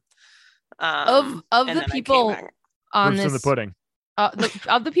game. Of the people on this, the pudding.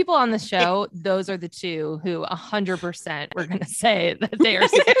 Of the people on the show, those are the 2 who 100% were going to say that they are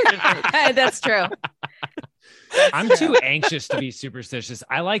superstitious. That's true. I'm too anxious to be superstitious.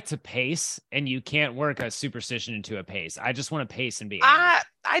 I like to pace, and you can't work a superstition into a pace. I just want to pace and be angry.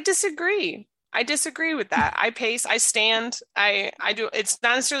 I disagree. I disagree with that. I pace, I stand, I do. It's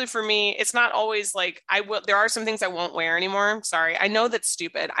not necessarily for me. It's not always like there are some things I won't wear anymore. Sorry. I know that's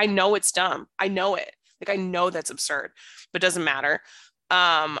stupid. I know it's dumb. I know it. Like, I know that's absurd, but it doesn't matter.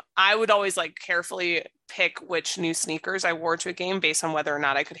 I would always like carefully pick which new sneakers I wore to a game based on whether or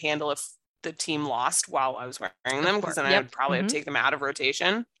not I could handle if the team lost while I was wearing them, because then I would probably have to take them out of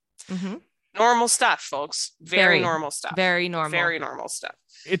rotation. Mm-hmm. Normal stuff, folks. Very normal stuff. Very normal. Very normal stuff.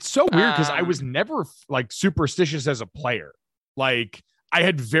 It's so weird because I was never like superstitious as a player. Like, I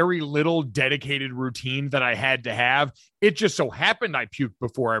had very little dedicated routine that I had to have. It just so happened I puked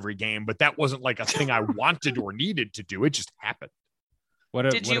before every game, but that wasn't like a thing I wanted or needed to do. It just happened.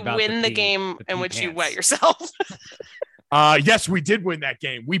 Did you win the game in which you wet yourself? Yes, we did win that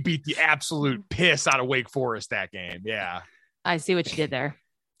game. We beat the absolute piss out of Wake Forest that game. Yeah. I see what you did there.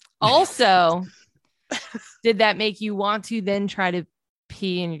 Also, did that make you want to then try to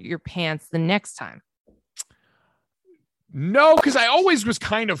pee in your pants the next time? No, because I always was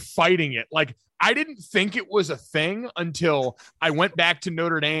kind of fighting it. Like, I didn't think it was a thing until I went back to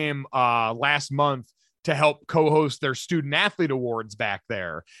Notre Dame last month to help co-host their student athlete awards back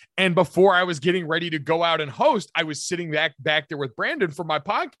there. And before I was getting ready to go out and host, I was sitting back there with Brandon for my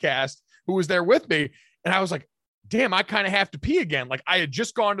podcast, who was there with me. And I was like, damn, I kind of have to pee again. Like, I had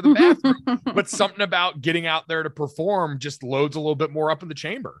just gone to the bathroom, but something about getting out there to perform just loads a little bit more up in the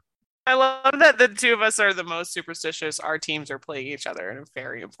chamber. I love that the 2 of us are the most superstitious. Our teams are playing each other in a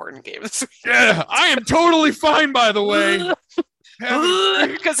very important game this week. Yeah, I am totally fine, by the way.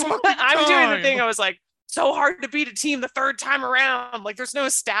 Because I'm doing the thing. I was like, so hard to beat a team the 3rd time around. Like, there's no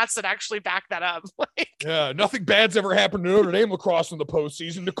stats that actually back that up. Like, yeah, nothing bad's ever happened to Notre Dame lacrosse in the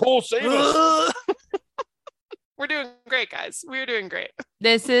postseason. Nicole, save us. We're doing great, guys. We're doing great.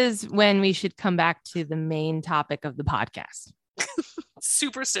 This is when we should come back to the main topic of the podcast.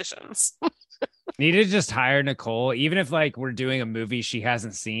 Superstitions. Need to just hire Nicole, even if like we're doing a movie she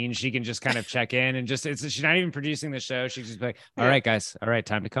hasn't seen, she can just kind of check in and just she's not even producing the show. She's just like, all right, guys, all right,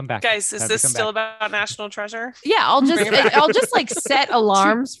 time to come back. Guys, is this still about National Treasure? Yeah, I'll just like set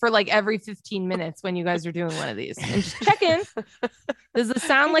alarms for like every 15 minutes when you guys are doing one of these and just check in. Does it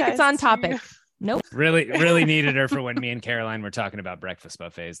sound like it's on topic? Nope. Really needed her for when me and Caroline were talking about breakfast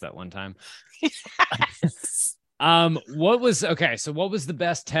buffets that one time. Yes. What was the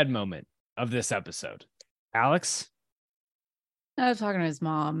best Ted moment of this episode? Alex? I was talking to his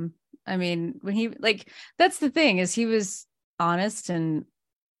mom. I mean, when he that's the thing, is he was honest and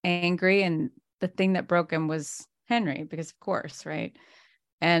angry, and the thing that broke him was Henry, because of course, right?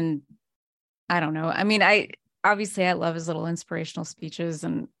 And I don't know. I mean, I love his little inspirational speeches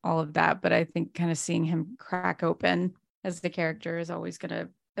and all of that, but I think kind of seeing him crack open as the character is always going to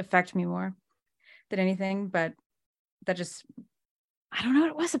affect me more than anything. But that just, I don't know what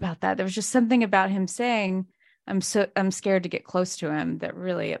it was about that. There was just something about him saying, I'm scared to get close to him, that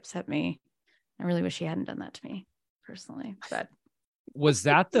really upset me. I really wish he hadn't done that to me personally, but was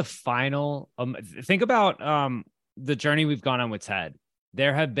that the final? Think about the journey we've gone on with Ted.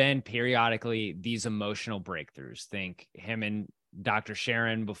 There have been periodically these emotional breakthroughs. Think him and Dr.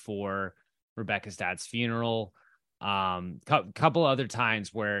 Sharon before Rebecca's dad's funeral. Couple other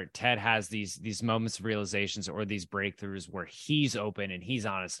times where Ted has these moments of realizations or these breakthroughs where he's open and he's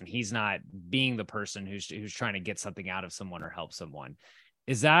honest and he's not being the person who's trying to get something out of someone or help someone.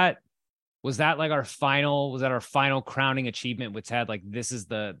 Was that our final crowning achievement with Ted? Like, this is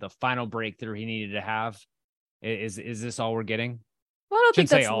the final breakthrough he needed to have. Is this all we're getting? Well, I don't think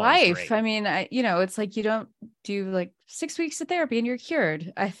that's life. I mean, it's like you don't do like 6 weeks of therapy and you're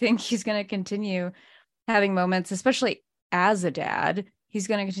cured. I think he's going to continue having moments, especially as a dad. He's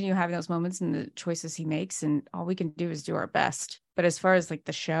going to continue having those moments and the choices he makes. And all we can do is do our best. But as far as like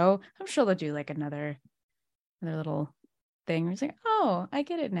the show, I'm sure they'll do like another little thing where it's like, oh, I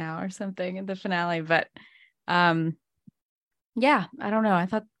get it now or something in the finale. But yeah, I don't know. I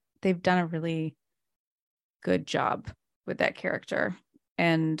thought they've done a really good job with that character.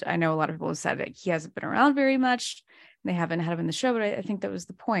 And I know a lot of people have said that he hasn't been around very much. They haven't had him in the show, but I think that was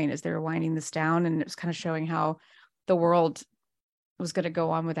the point, is they were winding this down, and it was kind of showing how the world was going to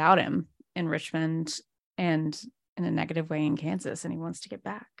go on without him in Richmond and in a negative way in Kansas, and he wants to get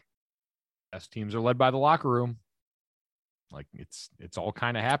back. Best teams are led by the locker room. Like it's all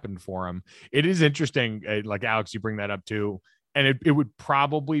kind of happened for him. It is interesting. Like Alex, you bring that up too. And it would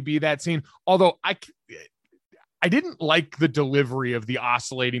probably be that scene. Although I didn't like the delivery of the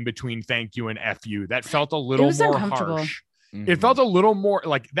oscillating between thank you and F you. That felt a little more harsh. Mm-hmm. It felt a little more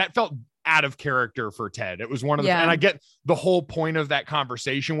like that felt out of character for Ted. It was one of the, and I get the whole point of that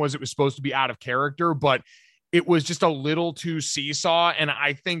conversation was it was supposed to be out of character, but it was just a little too seesaw. And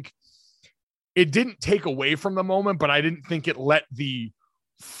I think it didn't take away from the moment, but I didn't think it let the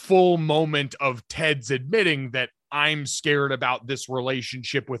full moment of Ted's admitting that I'm scared about this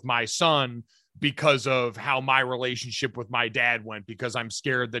relationship with my son because of how my relationship with my dad went, because I'm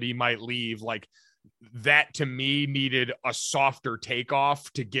scared that he might leave. Like that to me needed a softer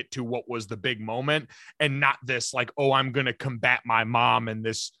takeoff to get to what was the big moment, and not this like, oh, I'm going to combat my mom in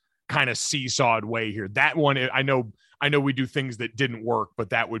this kind of seesawed way here. That one, I know we do things that didn't work, but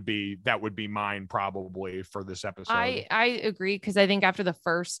that would be mine probably for this episode. I agree. Cause I think after the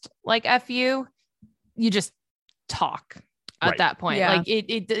first, like FU, you just talk at that point. Yeah. Like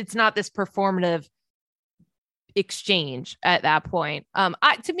it's not this performative exchange at that point.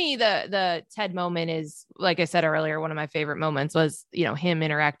 To me, the Ted moment is, like I said earlier, one of my favorite moments was, him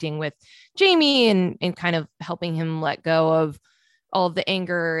interacting with Jamie and kind of helping him let go of all of the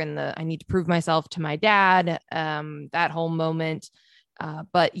anger and I need to prove myself to my dad, that whole moment.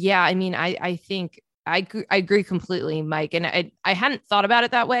 But yeah, I mean, I think I agree completely, Mike. And I hadn't thought about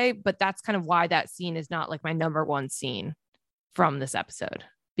it that way, but that's kind of why that scene is not like my number one scene from this episode,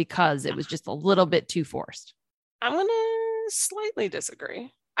 because it was just a little bit too forced. I'm going to slightly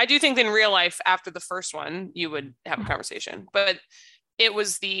disagree. I do think that in real life, after the first one, you would have a conversation, but it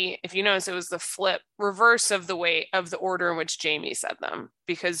was if you notice, it was the flip reverse of the order in which Jamie said them,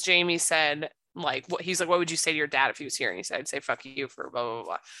 because Jamie said, like, he's like, what would you say to your dad if he was here? And he said, I'd say, fuck you for blah, blah,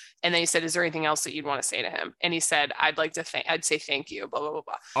 blah. And then he said, is there anything else that you'd want to say to him? And he said, I'd say thank you, blah, blah, blah,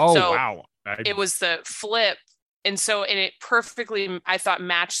 blah. Oh, so wow. It was the flip. And it perfectly, I thought,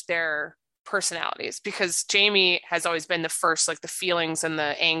 matched their personalities, because Jamie has always been the first, like the feelings and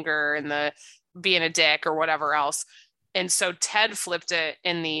the anger and the being a dick or whatever else. And so Ted flipped it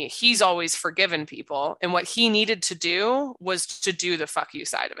he's always forgiven people. And what he needed to do was to do the fuck you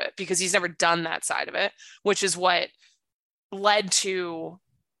side of it, because he's never done that side of it, which is what led to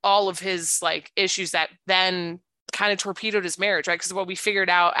all of his like issues that then kind of torpedoed his marriage, right? Because what we figured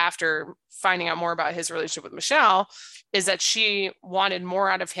out after finding out more about his relationship with Michelle is that she wanted more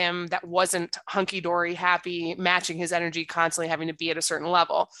out of him that wasn't hunky-dory, happy, matching his energy, constantly having to be at a certain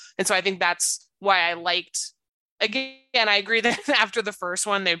level. And so I think that's why I liked, again, I agree that after the first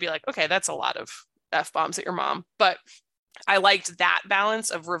one, they'd be like, okay, that's a lot of F-bombs at your mom. But I liked that balance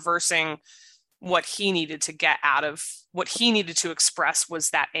of reversing what he needed to get out of, what he needed to express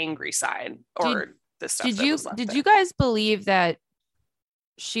was that angry side, or the stuff. Did you guys believe that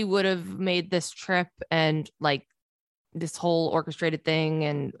she would have made this trip and like this whole orchestrated thing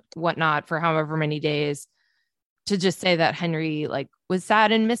and whatnot for however many days to just say that Henry like was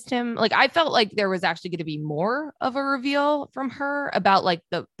sad and missed him? Like, I felt like there was actually going to be more of a reveal from her about like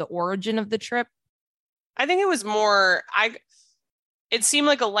the origin of the trip. I think it was more, it seemed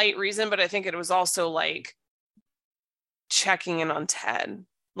like a light reason, but I think it was also like checking in on Ted.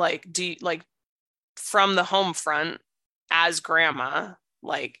 Like, from the home front as grandma,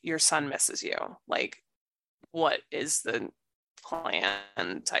 like, your son misses you. Like, what is the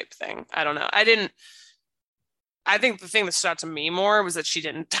plan type thing? I don't know. I think the thing that stood out to me more was that she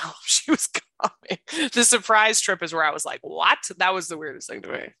didn't tell him she was coming. The surprise trip is where I was like, what? That was the weirdest thing to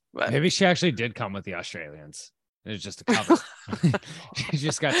me. But maybe she actually did come with the Australians. It was just a cover. She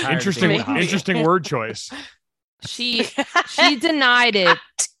just got tired. Interesting word choice. She denied it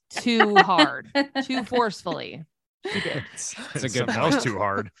too hard, too forcefully. She did. It's a good That was too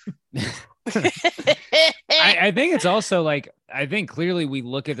hard. I think it's also like, I think clearly we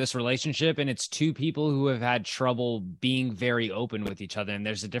look at this relationship and it's two people who have had trouble being very open with each other. And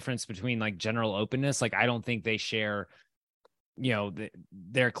there's a difference between like general openness. Like, I don't think they share, you know,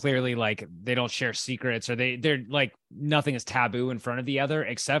 they're clearly like, they don't share secrets, or they're like, nothing is taboo in front of the other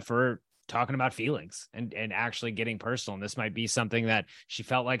except for talking about feelings and actually getting personal. And this might be something that she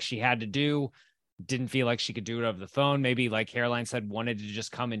felt like she had to do, didn't feel like she could do it over the phone. Maybe, like Caroline said, wanted to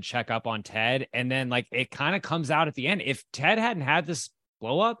just come and check up on Ted. And then like, it kind of comes out at the end. If Ted hadn't had this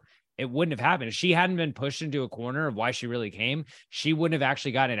blow up, it wouldn't have happened. If she hadn't been pushed into a corner of why she really came, she wouldn't have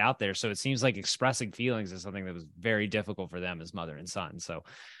actually gotten it out there. So it seems like expressing feelings is something that was very difficult for them as mother and son. So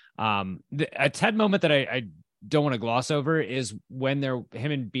a Ted moment that I don't want to gloss over is when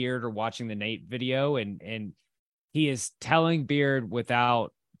him and Beard are watching the Nate video, and he is telling Beard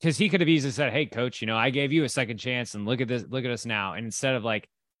without, because he could have easily said, hey coach, you know, I gave you a second chance and look at us now. And instead of like,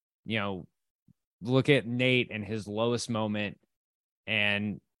 you know, look at Nate and his lowest moment,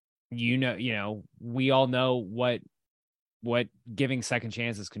 and you know, we all know what giving second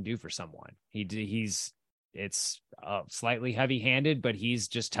chances can do for someone. It's slightly heavy handed, but he's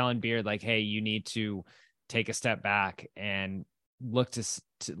just telling Beard like, hey, you need to take a step back and look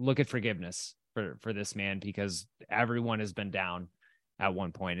at forgiveness for this man, because everyone has been down at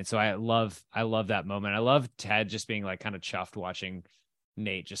one point. And so I love that moment. I love Ted just being like kind of chuffed watching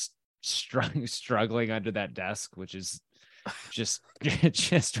Nate just struggling under that desk, which is just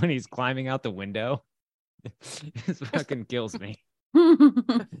when he's climbing out the window. It fucking kills me.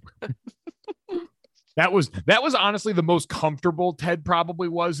 That was honestly the most comfortable Ted probably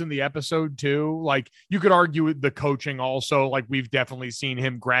was in the episode too. Like, you could argue with the coaching also. Like, we've definitely seen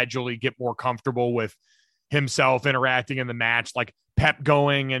him gradually get more comfortable with himself interacting in the match, like Pep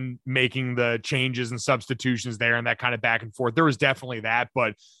going and making the changes and substitutions there and that kind of back and forth. There was definitely that,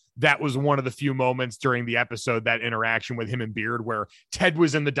 but that was one of the few moments during the episode, that interaction with him and Beard, where Ted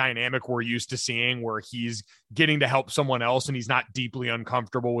was in the dynamic we're used to seeing, where he's getting to help someone else and he's not deeply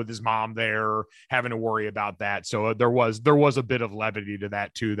uncomfortable with his mom there, having to worry about that. So there was a bit of levity to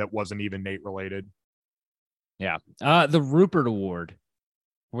that too, that wasn't even Nate related. Yeah. The Rupert Award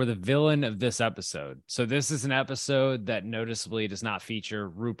for the villain of this episode. So this is an episode that noticeably does not feature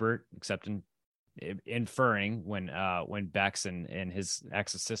Rupert, except in inferring when Bex and his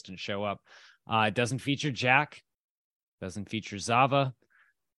ex-assistant show up. It doesn't feature Jack, doesn't feature Zava,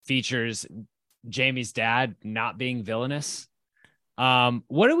 features Jamie's dad not being villainous.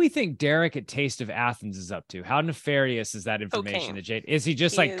 What do we think Derek at Taste of Athens is up to? How nefarious is that information? Cocaine. That Jade is he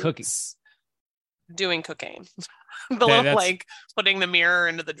just like cooking? Doing cocaine. Like putting the mirror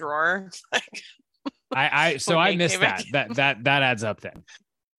into the drawer. Like, I missed that adds up then.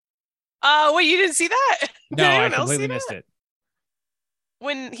 Wait, you didn't see that? No, I completely missed it.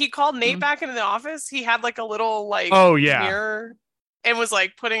 When he called Nate back into the office, he had like a little mirror and was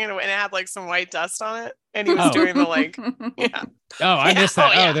like putting it away, and it had like some white dust on it, and he was doing the like I missed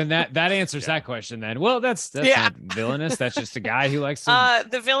that. Oh, then that answers that question then. Well, that's not villainous. That's just a guy who likes to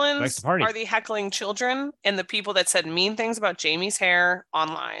the villains are the heckling children and the people that said mean things about Jamie's hair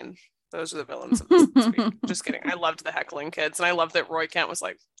online. Those are the villains of this week. Just kidding. I loved the heckling kids, and I love that Roy Kent was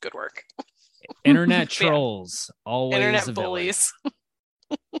like, good work. Internet trolls, always internet bullies.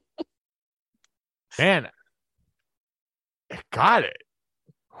 Man, got it.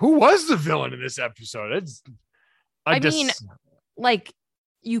 Who was the villain in this episode? I mean, like,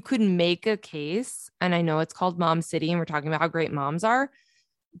 you could make a case, and I know it's called Mom City, and we're talking about how great moms are,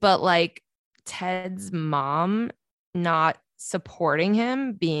 but like Ted's mom not supporting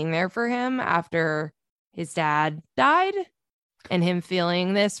him, being there for him after his dad died, and him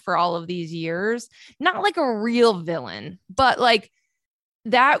feeling this for all of these years, not like a real villain, but like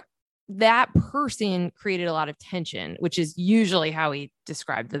that person created a lot of tension, which is usually how we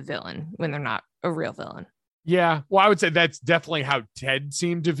describe the villain when they're not a real villain. Yeah. Well, I would say that's definitely how Ted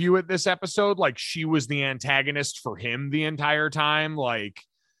seemed to view it this episode. Like, she was the antagonist for him the entire time. Like,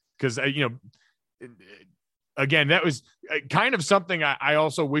 because, again, that was kind of something I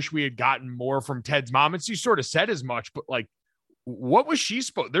also wish we had gotten more from Ted's mom. And she sort of said as much, but like, what was she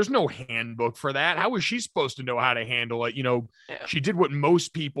supposed? There's no handbook for that. How was she supposed to know how to handle it? She did what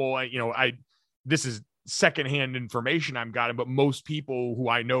most people, this is secondhand information I'm gotten, but most people who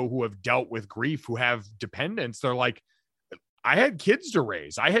I know who have dealt with grief, who have dependents, they're like, I had kids to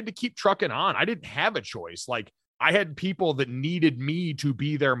raise. I had to keep trucking on. I didn't have a choice. Like, I had people that needed me to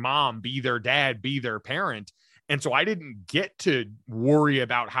be their mom, be their dad, be their parent. And so I didn't get to worry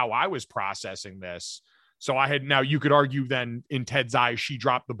about how I was processing this. So now you could argue then in Ted's eyes, she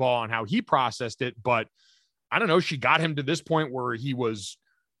dropped the ball on how he processed it, but I don't know. She got him to this point where he was,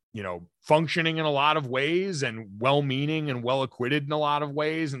 functioning in a lot of ways and well-meaning and well-acquitted in a lot of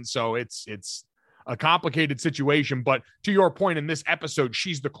ways. And so it's a complicated situation, but to your point, in this episode,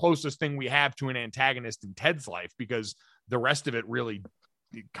 she's the closest thing we have to an antagonist in Ted's life, because the rest of it really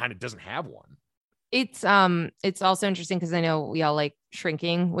kind of doesn't have one. It's also interesting because I know we all like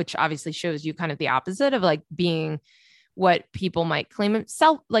shrinking, which obviously shows you kind of the opposite of like being what people might claim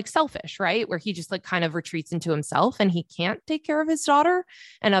selfish, right? Where he just like kind of retreats into himself and he can't take care of his daughter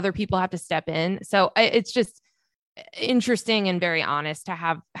and other people have to step in. So it's just interesting and very honest to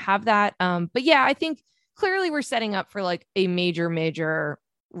have that. But yeah, I think clearly we're setting up for like a major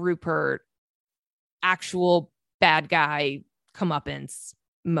Rupert actual bad guy comeuppance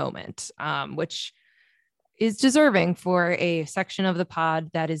moment, which is deserving for a section of the pod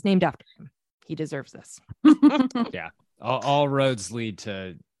that is named after him. He deserves this. Yeah. All roads lead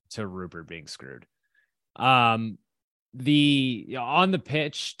to Rupert being screwed. On the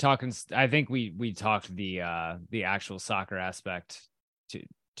pitch talking, I think we talked the actual soccer aspect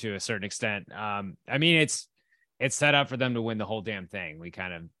to a certain extent. I mean, it's set up for them to win the whole damn thing. We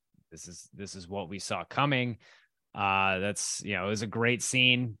kind of, this is what we saw coming. That's, it was a great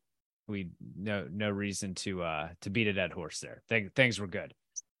scene. We no reason to beat a dead horse there. Things were good.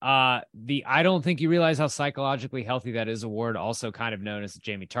 I don't think you realize how psychologically healthy that is award, also kind of known as the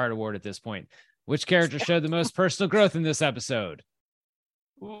Jamie Tart Award at this point. Which character showed the most personal growth in this episode?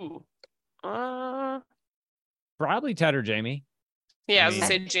 Ooh. Probably Ted or Jamie. Yeah, I was gonna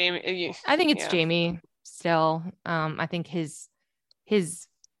say Jamie. I think it's Jamie still. I think his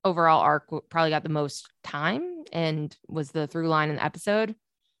overall arc probably got the most time and was the through line in the episode.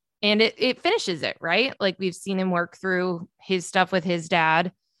 And it finishes it, right? Like we've seen him work through his stuff with his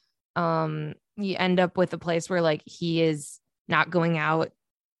dad. You end up with a place where like he is not going out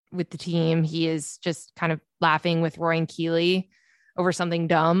with the team. He is just kind of laughing with Roy and Keeley over something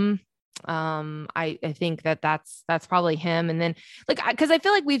dumb. I think that's probably him. And then like, because I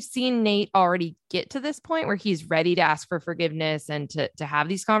feel like we've seen Nate already get to this point where he's ready to ask for forgiveness and to have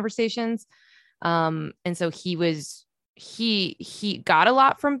these conversations. And so he got a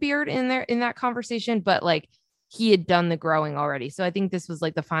lot from Beard in that conversation, but like he had done the growing already. So I think this was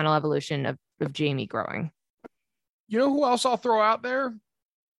like the final evolution of Jamie growing. You know who else I'll throw out there?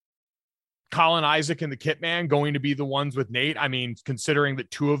 Colin, Isaac, and the Kit Man going to be the ones with Nate. I mean, considering that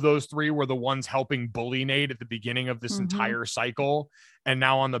two of those three were the ones helping bully Nate at the beginning of this entire cycle. And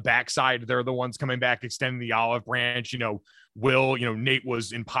now on the backside, they're the ones coming back, extending the olive branch. Will, Nate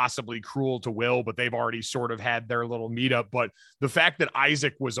was impossibly cruel to Will, but they've already sort of had their little meetup. But the fact that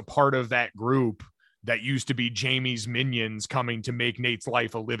Isaac was a part of that group that used to be Jamie's minions coming to make Nate's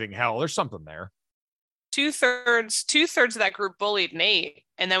life a living hell, there's something there. Two-thirds of that group bullied Nate.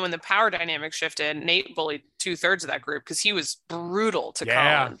 And then when the power dynamic shifted, Nate bullied 2/3 of that group because he was brutal to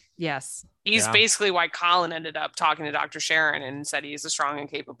Colin. Yes. He's basically why Colin ended up talking to Dr. Sharon and said he's a strong and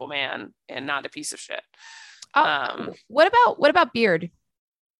capable man and not a piece of shit. What about Beard?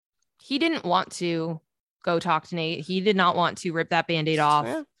 He didn't want to go talk to Nate. He did not want to rip that Band-Aid off.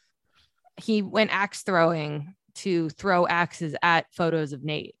 Yeah. He went axe throwing to throw axes at photos of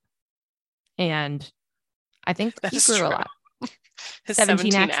Nate. And I think he grew a lot.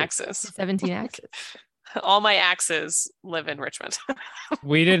 17 axes. 17 axes. All my axes live in Richmond.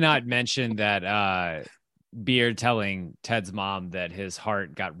 We did not mention that Beard telling Ted's mom that his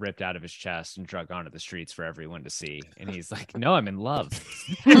heart got ripped out of his chest and dragged onto the streets for everyone to see. And he's like, no, I'm in love.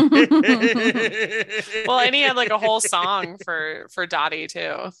 Well, and he had like a whole song for Dottie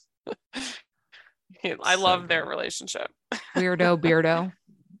too. I love their relationship. Weirdo Beardo.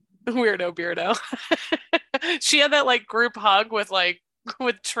 She had that like group hug with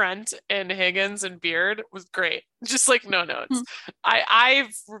Trent and Higgins and Beard. It was great. Just like no notes. I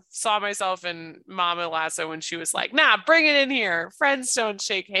saw myself in Mama Lasso when she was like, nah, bring it in here. Friends don't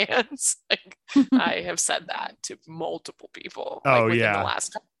shake hands. Like I have said that to multiple people within the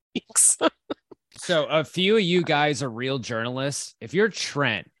last couple weeks. So a few of you guys are real journalists. If you're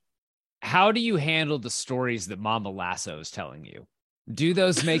Trent, how do you handle the stories that Mama Lasso is telling you? Do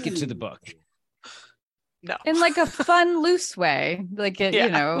those make it to the book? No. In like a fun, loose way. Like it, Yeah.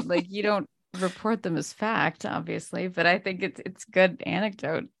 you know, like you don't report them as fact, obviously, but I think it's good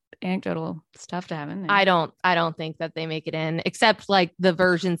anecdotal stuff to have in there. I don't think that they make it in, except like the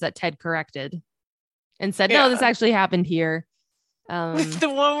versions that Ted corrected and said, no, this actually happened here.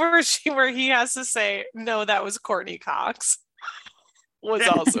 The one where he has to say, no, that was Courtney Cox was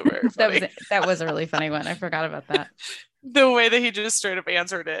also very funny. That was a really funny one. I forgot about that. The way that he just straight up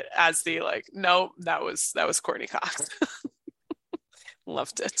answered it as the like, no, that was Courtney Cox.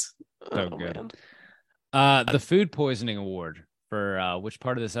 Loved it. So good. Man. The food poisoning award for which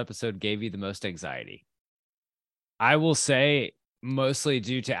part of this episode gave you the most anxiety? I will say mostly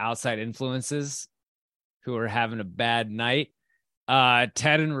due to outside influences who are having a bad night.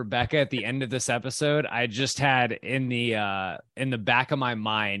 Ted and Rebecca at the end of this episode, I just had in the back of my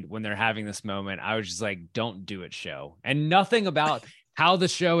mind when they're having this moment, I was just like, don't do it, show. And nothing about how the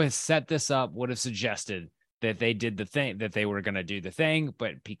show has set this up would have suggested that they did the thing, that they were going to do the thing.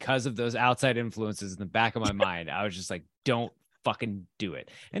 But because of those outside influences in the back of my mind, I was just like, don't fucking do it.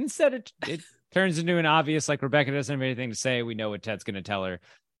 And instead it turns into an obvious, like, Rebecca doesn't have anything to say. We know what Ted's going to tell her.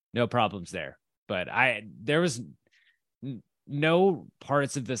 No problems there. But there was no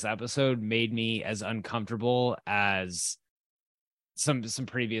parts of this episode made me as uncomfortable as some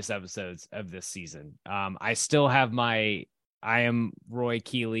previous episodes of this season. I still have I am Roy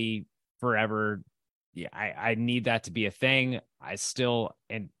Keeley forever. Yeah, I need that to be a thing. I still,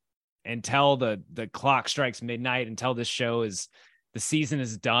 until the clock strikes midnight, until this show the season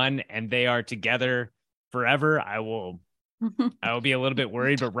is done and they are together forever, I will be a little bit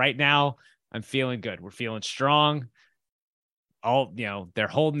worried. But right now I'm feeling good. We're feeling strong. They're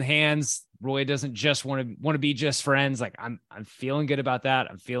holding hands. Roy doesn't just want to be just friends. Like I'm feeling good about that.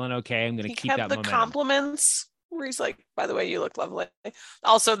 I'm feeling okay. I'm going to keep that momentum. Compliments where he's like, by the way, you look lovely.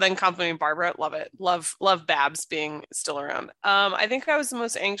 Also then complimenting Barbara. Love it. Love Babs being still around. I think I was the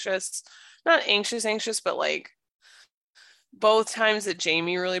most anxious, not anxious, but like both times that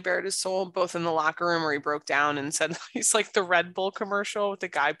Jamie really bared his soul, both in the locker room where he broke down and said he's like the Red Bull commercial with the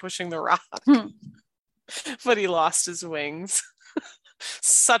guy pushing the rock. But he lost his wings.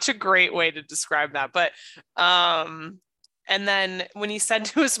 Such a great way to describe that. But and then when he said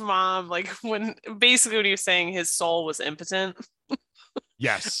to his mom, like when he was saying his soul was impotent.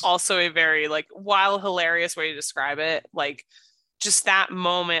 Yes. Also a very like wild, hilarious way to describe it. Like just that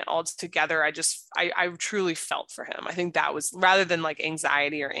moment altogether, I truly felt for him. I think that was, rather than like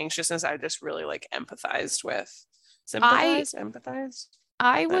anxiety or anxiousness, I just really like empathized with. Empathized.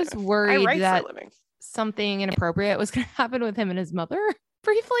 I was worried that something inappropriate was going to happen with him and his mother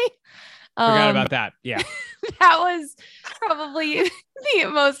briefly. Forgot about that. Yeah. That was probably the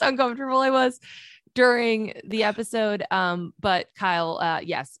most uncomfortable I was during the episode. But Kyle,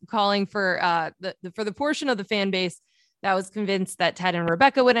 yes, calling for the portion of the fan base that was convinced that Ted and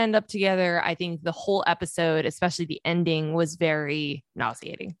Rebecca would end up together. I think the whole episode, especially the ending, was very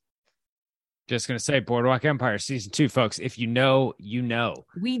nauseating. Just going to say Boardwalk Empire season 2, folks. If you know, you know.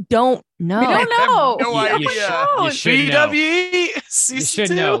 We don't know. We don't know. No idea. You should know. BWE You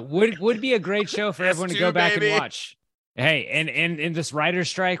should know. Would be a great show for everyone to go back and watch. Hey, and in this writer's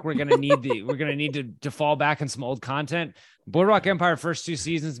strike, we're gonna need to fall back on some old content. Boardwalk Empire first 2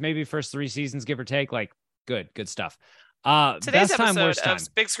 seasons, maybe first 3 seasons, give or take. Like good stuff. Today's episode of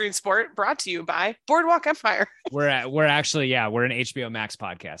Big Screen Sport brought to you by Boardwalk Empire. We're an HBO Max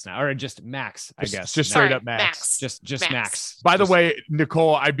podcast now, or just Max, I guess. Just straight up Max. Just Max. By the way,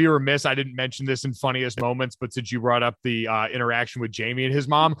 Nicole, I'd be remiss. I didn't mention this in funniest moments, but since you brought up the interaction with Jamie and his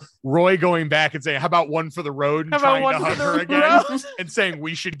mom, Roy going back and saying, "How about one for the road?" and trying to hug her again, and saying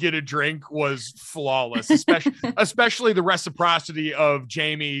we should get a drink was flawless. Especially the reciprocity of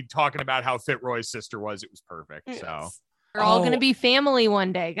Jamie talking about how fit Roy's sister was. It was perfect. Yes. So. We're all going to be family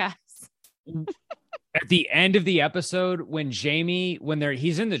one day, guys. At the end of the episode, when Jamie,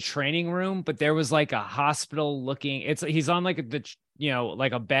 he's in the training room, but there was like a hospital looking, he's on like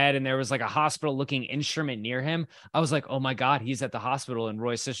like a bed, and there was like a hospital looking instrument near him. I was like, oh my God, he's at the hospital and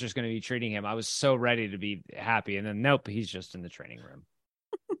Roy's sister's going to be treating him. I was so ready to be happy. And then nope, he's just in the training room.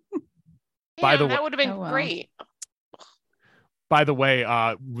 By the way, that would have been great. By the way,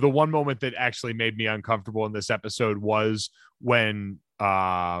 the one moment that actually made me uncomfortable in this episode was when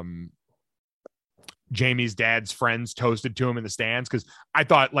Jamie's dad's friends toasted to him in the stands. Because I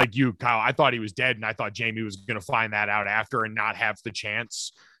thought, like you, Kyle, I thought he was dead, and I thought Jamie was going to find that out after and not have the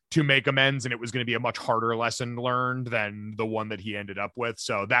chance to make amends, and it was going to be a much harder lesson learned than the one that he ended up with.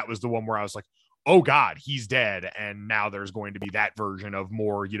 So that was the one where I was like, oh God, he's dead. And now there's going to be that version of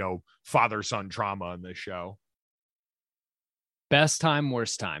more, father-son trauma in this show. Best time,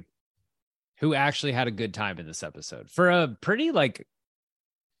 worst time. who actually had a good time in this episode for a pretty like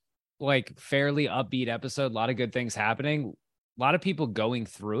fairly upbeat episode. A lot of good things happening. A lot of people going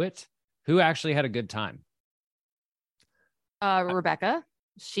through it. Who actually had a good time? Rebecca.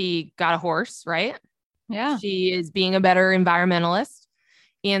 She got a horse, right? Yeah. She is being a better environmentalist.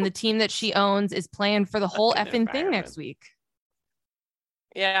 And the team that she owns is planned for the whole effing thing next week.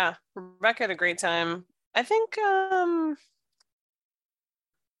 Yeah. Rebecca had a great time. I think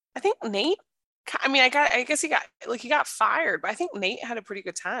Nate, I mean, I guess he got fired, but I think Nate had a pretty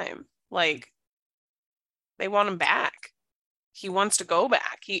good time. Like, they want him back. He wants to go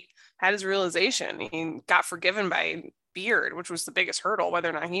back. He had his realization. He got forgiven by Beard, which was the biggest hurdle, whether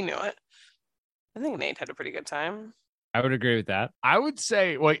or not he knew it. I think Nate had a pretty good time. I would agree with that. I would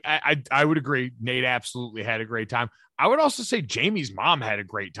say, like, I would agree. Nate absolutely had a great time. I would also say Jamie's mom had a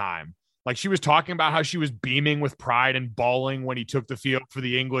great time. Like, she was talking about how she was beaming with pride and bawling when he took the field for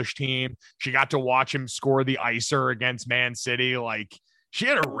the English team. She got to watch him score the icer against Man City. Like, she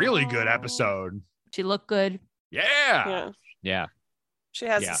had a really good episode. She looked good. Yeah. She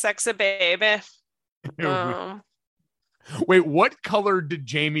has a sexy baby. Wait, what color did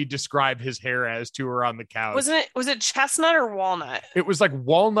Jamie describe his hair as to her on the couch? Was it chestnut or walnut? It was like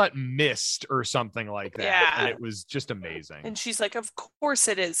walnut mist or something like that. Yeah. And it was just amazing. And she's like, of course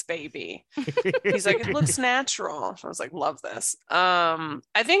it is, baby. He's like, it looks natural. I was like, love this. I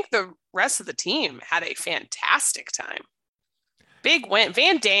think the rest of the team had a fantastic time. Big win.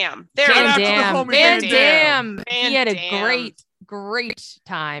 Van Dam. Van Dam. He had a great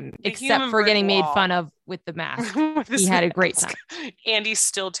time, except for getting made fun of with the mask. He had a great time. And he's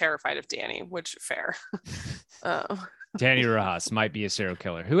still terrified of Danny, which fair. Danny Rojas might be a serial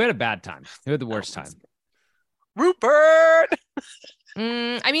killer. Who had a bad time? Who had the worst time? Rupert.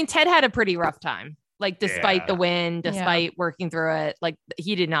 I mean, Ted had a pretty rough time. Like, despite the win, despite working through it, like,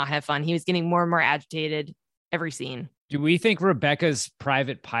 he did not have fun. He was getting more and more agitated every scene. Do we think Rebecca's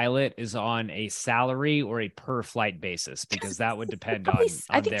private pilot is on a salary or a per flight basis? Because that would depend on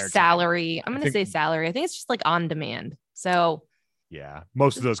I think their salary. Time. I'm going to say salary. I think it's just like on demand. So yeah,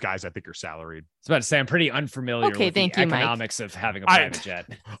 most of those guys I think are salaried. I was about to say I'm pretty unfamiliar with the economics of having a private jet.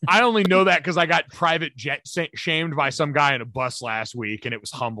 I only know that because I got private jet shamed by some guy in a bus last week, and it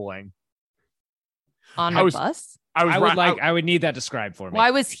was humbling. On a bus? I would need that described for me.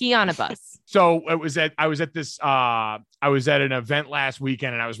 Why was he on a bus? So I was at an event last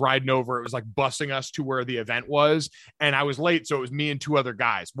weekend, and I was riding over. It was like busing us to where the event was, and I was late. So it was me and two other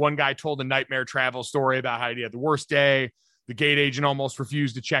guys. One guy told a nightmare travel story about how he had the worst day. The gate agent almost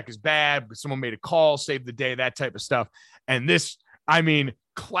refused to check his bag, but someone made a call, saved the day, that type of stuff. And this, I mean,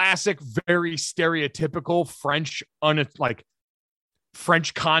 classic, very stereotypical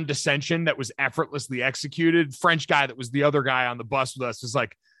French condescension that was effortlessly executed. French guy that was the other guy on the bus with us was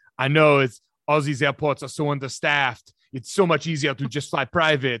like, I know it's all these airports are so understaffed. It's so much easier to just fly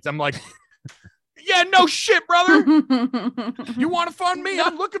private. I'm like, yeah, no shit, brother. You want to fund me?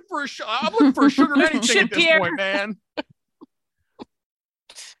 I'm looking for a sugar anything at this point, man.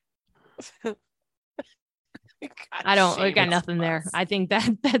 I got nothing there. I think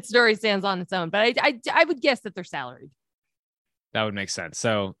that story stands on its own, but I would guess that they're salaried. That would make sense.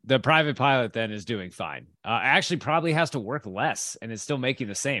 So the private pilot then is doing fine. Actually probably has to work less and is still making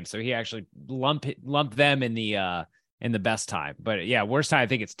the same. So he actually lump them in the best time. But yeah, worst time, I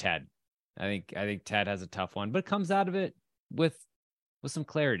think it's Ted. I think Ted has a tough one, but comes out of it with some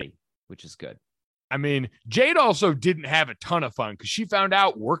clarity, which is good. I mean, Jade also didn't have a ton of fun because she found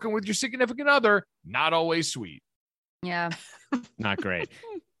out working with your significant other, not always sweet. Yeah. Not great.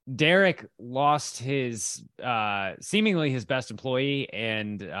 Derek lost his seemingly his best employee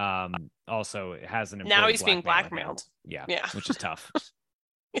and also has an employee. Now he's being blackmailed. Yeah, which is tough.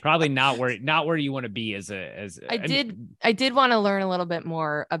 Probably not where you want to be as I did want to learn a little bit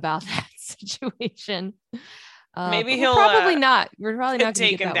more about that situation. Maybe he'll probably not. We're probably not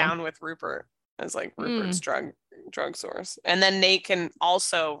take him down with Rupert as like Rupert's drug source, and then Nate can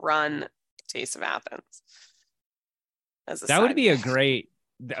also run Taste of Athens. That would be a great.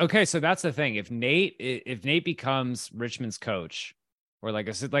 Okay, so that's the thing. If Nate becomes Richmond's coach, or like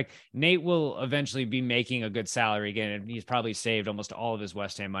I said, like Nate will eventually be making a good salary again, and he's probably saved almost all of his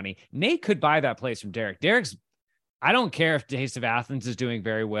West Ham money. Nate could buy that place from Derek. I don't care if Taste of Athens is doing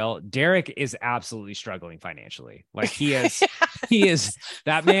very well. Derek is absolutely struggling financially. Like he is,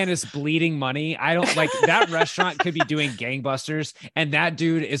 that man is bleeding money. I don't like that restaurant could be doing gangbusters and that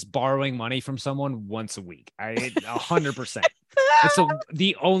dude is borrowing money from someone once a week. 100%. It's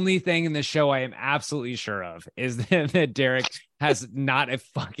the only thing in the show I am absolutely sure of is that Derek has not a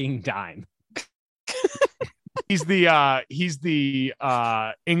fucking dime. He's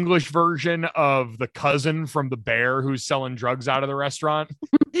the English version of the cousin from the bear who's selling drugs out of the restaurant.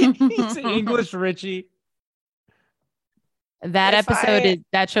 He's English Richie.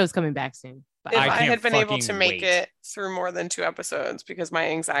 That show's coming back soon. If I had been able to make it through more than 2 episodes because my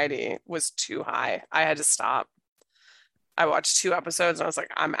anxiety was too high, I had to stop. I watched 2 episodes and I was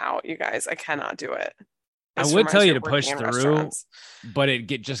like, I'm out, you guys. I cannot do it. I would tell you to push through, but it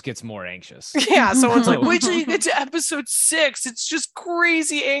just gets more anxious. Yeah, someone's like, wait till you get to episode 6. It's just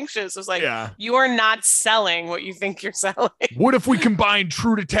crazy anxious. It's like, you are not selling what you think you're selling. What if we combine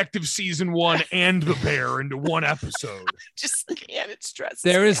True Detective season 1 and The Bear into one episode? Just can't. It stresses.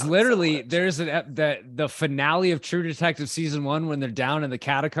 There is literally the finale of True Detective season 1 when they're down in the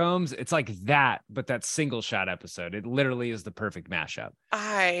catacombs. It's like that, but that single shot episode. It literally is the perfect mashup.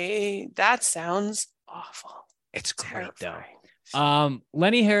 That sounds awful. It's great though.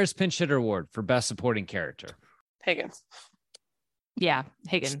 Lenny Harris Pinch Hitter Award for Best Supporting Character. Higgins. Yeah,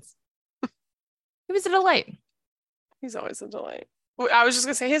 Higgins. He was a delight. He's always a delight. I was just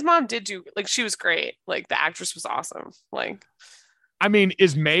gonna say his mom did do, like, she was great. Like, the actress was awesome. Like, I mean,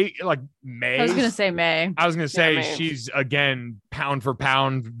 is May May? I was gonna say May. I was gonna say she's again pound for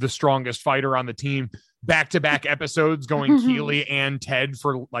pound the strongest fighter on the team. Back-to-back episodes going Keely and Ted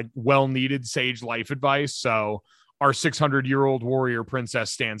for like well-needed sage life advice. So our 600-year-old warrior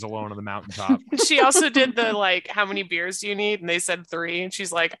princess stands alone on the mountaintop. She also did the like, how many beers do you need? And they said 3. And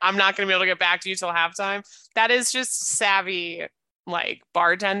she's like, I'm not going to be able to get back to you till halftime. That is just savvy, like,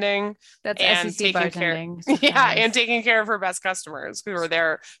 bartending. That's and SEC bartending. And taking care of her best customers who were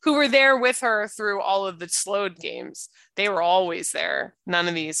there with her through all of the slowed games. They were always there. None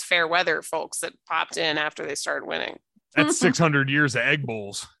of these fair weather folks that popped in after they started winning. That's 600 years of egg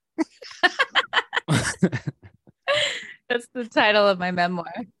bowls. That's the title of my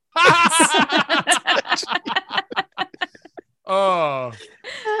memoir. Oh.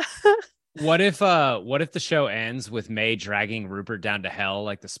 What if the show ends with May dragging Rupert down to hell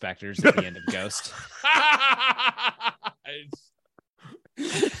like the specters at the end of Ghost?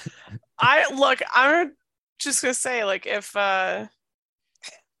 I'm just gonna say, like, if I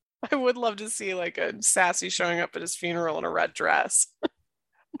would love to see like a Sassy showing up at his funeral in a red dress.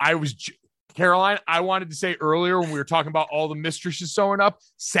 Caroline, I wanted to say earlier when we were talking about all the mistresses showing up,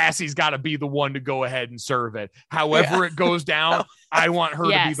 Sassy's got to be the one to go ahead and serve it. However it goes down, I want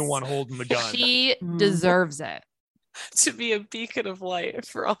her to be the one holding the gun. She deserves it. To be a beacon of light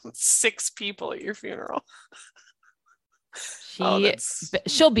for all 6 people at your funeral. She'll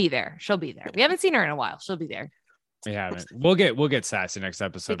be there. She'll be there. We haven't seen her in a while. She'll be there. We haven't. We'll get Sassy next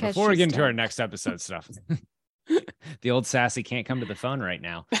episode. Because before we get into our next episode stuff. The old Sassy can't come to the phone right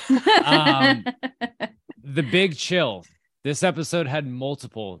now. The Big Chill. This episode had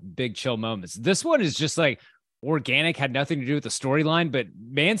multiple Big Chill moments. This one is just like organic, had nothing to do with the storyline, but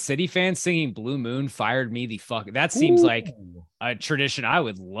Man City fans singing Blue Moon fired me the fuck. That seems like a tradition I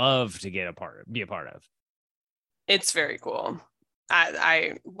would love to be a part of. It's very cool.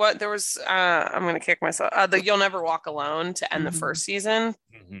 I'm gonna kick myself. The You'll Never Walk Alone to end the first season.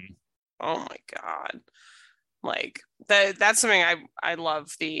 Mm-hmm. Oh my God. Like that's something I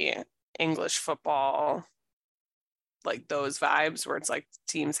love, the English football, like those vibes where it's like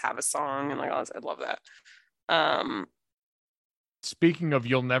teams have a song and like all this. I love that. Speaking of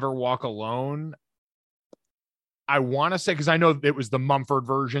You'll Never Walk Alone, I want to say, because I know it was the Mumford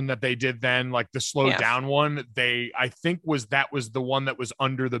version that they did then, like the slowed down one. I think that was the one that was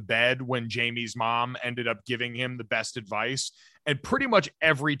under the bed when Jamie's mom ended up giving him the best advice. And pretty much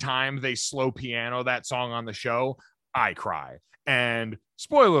every time they slow piano that song on the show, I cry. And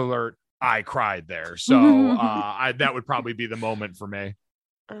spoiler alert, I cried there. So that would probably be the moment for me.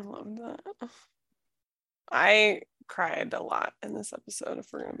 I love that. I cried a lot in this episode,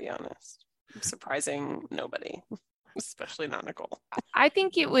 if we're going to be honest. Surprising nobody, especially not Nicole. I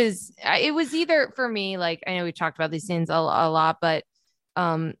think it was either for me, like, I know we talked about these scenes a lot, but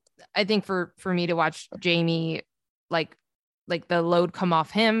I think for me to watch Jamie, like the load come off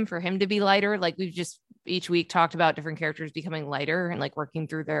him, for him to be lighter. Like, we've just each week talked about different characters becoming lighter and like working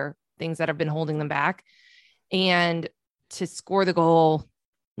through their things that have been holding them back, and to score the goal,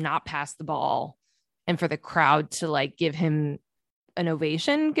 not pass the ball, and for the crowd to like give him an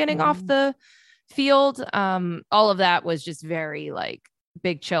ovation getting off the field. All of that was just very like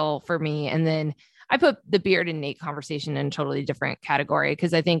Big Chill for me. And then I put the Beard and Nate conversation in a totally different category,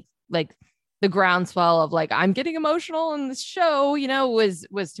 because I think like the groundswell of like, I'm getting emotional in this show,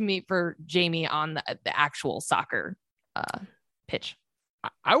 was to me for Jamie on the actual soccer pitch.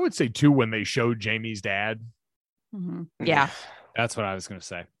 I would say too, when they showed Jamie's dad. Yeah. That's what I was going to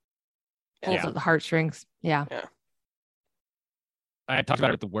say. pulls at the heartstrings. Yeah. I talked about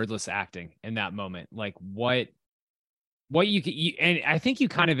it with the wordless acting in that moment. Like what and I think you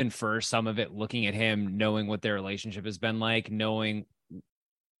kind of infer some of it looking at him, knowing what their relationship has been like, knowing,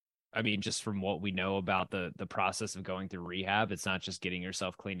 I mean, just from what we know about the process of going through rehab, it's not just getting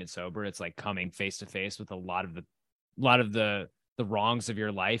yourself clean and sober. It's like coming face to face with a lot of the wrongs of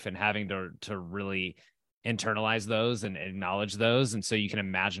your life and having to really internalize those and acknowledge those. And so you can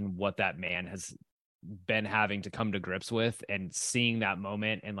imagine what that man has been having to come to grips with, and seeing that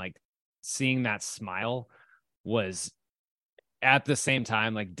moment and like seeing that smile was at the same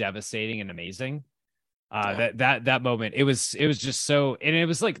time like devastating and amazing. That moment, it was just so, and it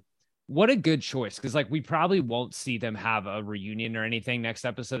was like, what a good choice, because like we probably won't see them have a reunion or anything next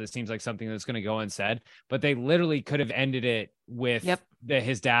episode. It seems like something that's going to go unsaid, but they literally could have ended it with that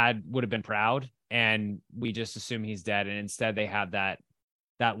his dad would have been proud, and we just assume he's dead, and instead they have that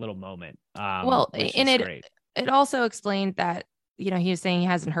little moment. Well, and it also explained that, you know, he was saying he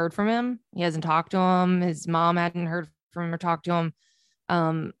hasn't heard from him. He hasn't talked to him. His mom hadn't heard from him or talked to him.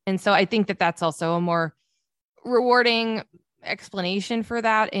 And so I think that that's also a more rewarding explanation for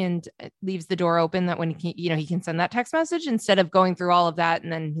that, and it leaves the door open that when he can send that text message instead of going through all of that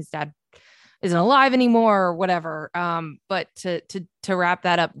and then his dad isn't alive anymore or whatever. But to wrap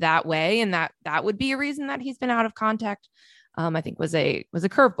that up that way, and that would be a reason that he's been out of contact, I think was a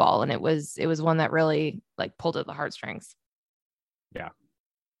curveball, and it was one that really like pulled at the heartstrings. Yeah.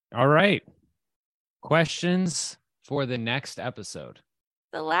 All right. Questions for the next episode.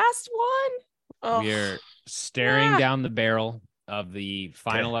 The last one. Oh. We are staring down the barrel of the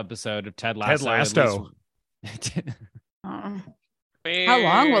final episode of Ted Lasso. How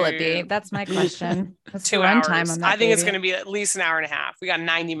long will it be? That's my question. What's 2 the hours. runtime on that? I think it's going to be at least an hour and a half. We got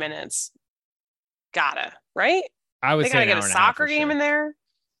 90 minutes. Right? I would they say gotta get a soccer game in there.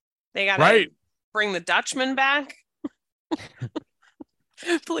 They gotta bring the Dutchman back.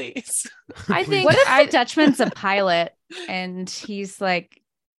 Please. I think what if the Dutchman's a pilot and he's like,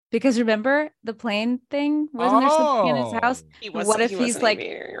 because remember the plane thing? Wasn't there something in his house? What if he's like,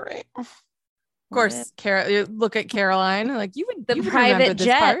 you're right. Of course, look at Caroline. Like you would the private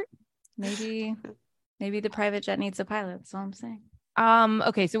jet. Part. Maybe the private jet needs a pilot. That's all I'm saying.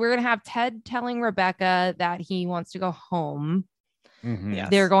 Okay, so we're gonna have Ted telling Rebecca that he wants to go home. Mm-hmm. Yes.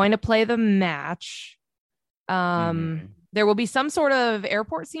 They're going to play the match. There will be some sort of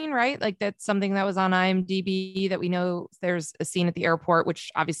airport scene, right? Like that's something that was on IMDb that we know there's a scene at the airport,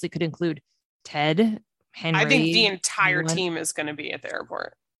 which obviously could include Ted, Henry. I think the entire team is going to be at the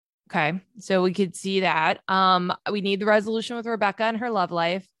airport. Okay, so we could see that. We need the resolution with Rebecca and her love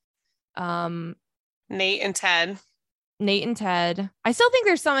life. Nate and Ted. I still think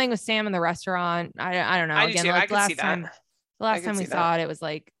there's something with Sam in the restaurant. I don't know. I do too. Like I can see that. The last time we saw it was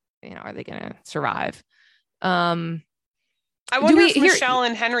like, you know, are they going to survive? I wonder if Michelle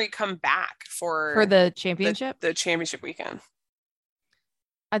and Henry come back for the championship, the championship weekend.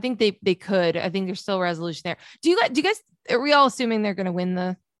 I think they could. I think there's still resolution there. Do you guys? Are we all assuming they're going to win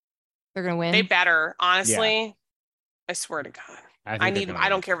They're going to win. They better. Honestly, yeah. I swear to God, I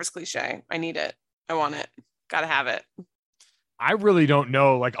don't care if it's cliche. I need it. I want it. Got to have it. I really don't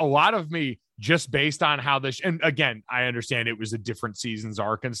know. Like a lot of me, just based on how this, and again, I understand it was a different season's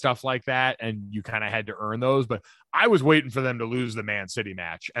arc and stuff like that, and you kind of had to earn those, but I was waiting for them to lose the Man City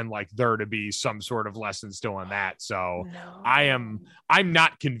match and like there to be some sort of lesson still in that. So no. I'm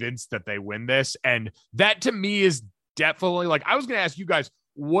not convinced that they win this. And that to me is definitely like, I was going to ask you guys,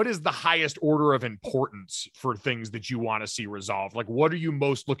 what is the highest order of importance for things that you want to see resolved? Like, what are you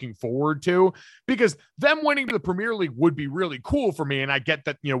most looking forward to? Because them winning the Premier League would be really cool for me. And I get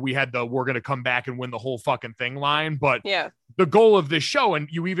that, you know, we had we're going to come back and win the whole fucking thing line, but yeah, the goal of this show, and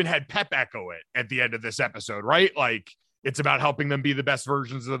you even had Pep echo it at the end of this episode, right? Like it's about helping them be the best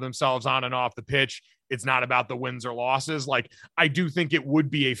versions of themselves on and off the pitch. It's not about the wins or losses. Like I do think it would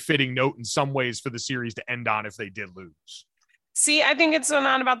be a fitting note in some ways for the series to end on if they did lose. See, I think it's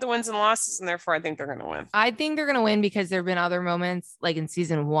not about the wins and losses, and therefore I think they're going to win. I think they're going to win because there have been other moments, like in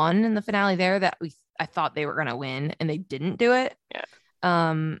season 1 in the finale there, that I thought they were going to win, and they didn't do it.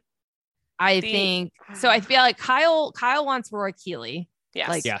 Yeah. I think so. I feel like Kyle wants Roy Keeley. Yes.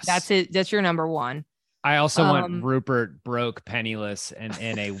 Like yes. That's it. That's your number one. I also want Rupert broke, penniless, and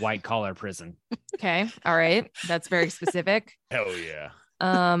in a white collar prison. Okay. All right. That's very specific. Hell yeah.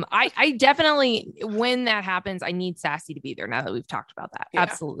 I definitely, when that happens, I need Sassy to be there. Now that we've talked about that,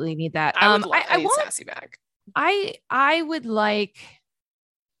 absolutely need that. I want Sassy back. I would like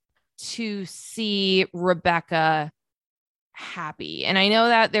to see Rebecca happy, and I know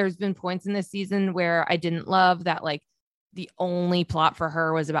that there's been points in this season where I didn't love that, like the only plot for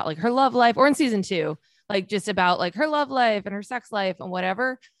her was about like her love life, or in season 2, like just about like her love life and her sex life and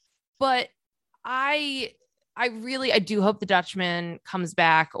whatever. But I do hope the Dutchman comes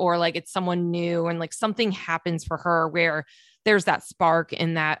back, or like it's someone new and like something happens for her where there's that spark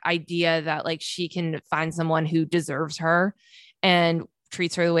and that idea that like she can find someone who deserves her and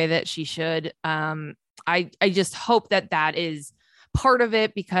treats her the way that she should. I just hope that is part of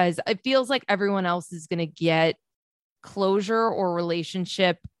it, because it feels like everyone else is going to get closure or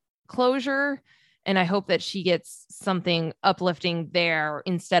relationship closure. And I hope that she gets something uplifting there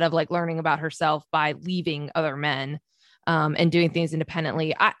instead of like learning about herself by leaving other men and doing things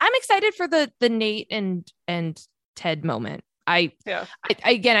independently. I'm excited for the Nate and Ted moment. I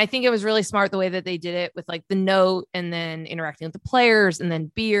think it was really smart the way that they did it with like the note and then interacting with the players and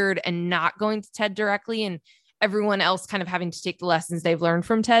then Beard and not going to Ted directly, and everyone else kind of having to take the lessons they've learned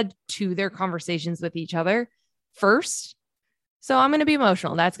from Ted to their conversations with each other first. So I'm going to be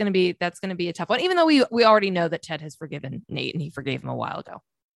emotional. That's going to be a tough one, even though we already know that Ted has forgiven Nate and he forgave him a while ago.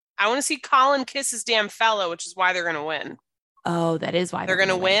 I want to see Colin kiss his damn fellow, which is why they're going to win. Oh, that is why they're going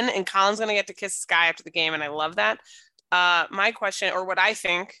to win. And Colin's going to get to kiss this guy after the game. And I love that. My question, or what I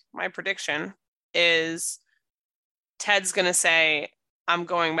think, my prediction is Ted's going to say, I'm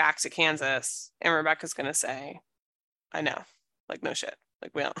going back to Kansas. And Rebecca's going to say, I know. Like, no shit.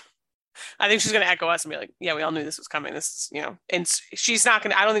 Like, we don't. I think she's going to echo us and be like, yeah, we all knew this was coming. This is, and she's not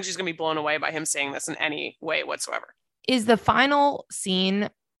going to, I don't think she's going to be blown away by him saying this in any way whatsoever. Is the final scene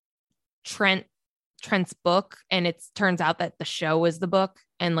Trent's book, and it turns out that the show was the book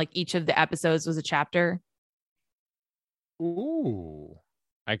and like each of the episodes was a chapter? Ooh,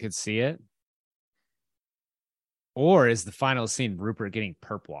 I could see it. Or is the final scene Rupert getting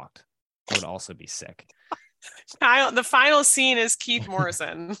perp walked? That would also be sick. The final scene is Keith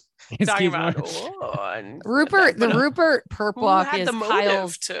Morrison talking about Rupert. The Rupert perp walk is the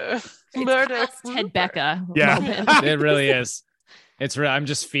Kyle's to murder Ted Becca. Yeah, moment. It really is. It's real. I'm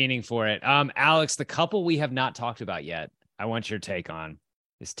just fiending for it. Alex, the couple we have not talked about yet, I want your take on,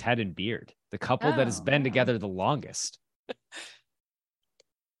 is Ted and Beard, the couple that has been together the longest.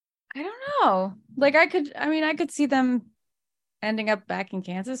 I don't know. Like I could see them ending up back in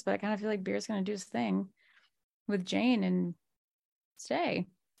Kansas, but I kind of feel like Beard's going to do his thing with Jane and stay.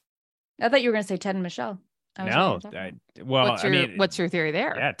 I thought you were going to say Ted and Michelle. What's your theory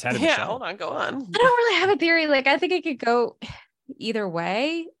there? Yeah, Ted and yeah, Michelle. Hold on, go on. I don't really have a theory. Like I think it could go either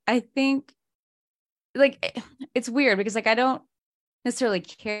way. I think like it's weird because like I don't necessarily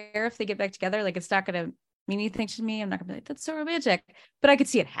care if they get back together. Like it's not going to mean anything to me. I'm not going to be like, that's so romantic, but I could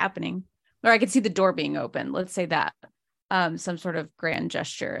see it happening, or I could see the door being open. Let's say that. Some sort of grand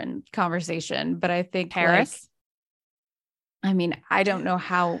gesture and conversation. But I think Paris. I don't know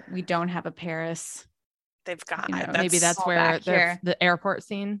how we don't have a Paris. They've got maybe that's where the airport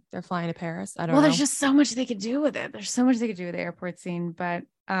scene. They're flying to Paris. I don't know. Well, there's just so much they could do with it. There's so much they could do with the airport scene, but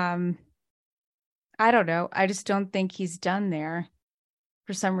I don't know. I just don't think he's done there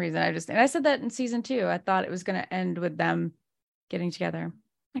for some reason. And I said that in season 2. I thought it was going to end with them getting together.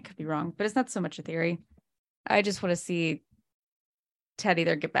 I could be wrong, but it's not so much a theory. I just want to see Ted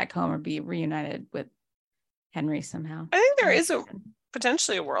either get back home or be reunited with Henry somehow. I think there is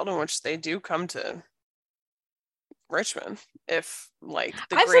potentially a world in which they do come to Richmond if like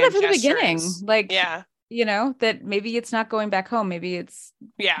the I've said that from the beginning. Like, yeah, that maybe it's not going back home. Maybe it's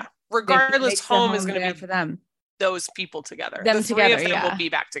regardless, home is going to be for them. Those people together. Them the together, three of them will be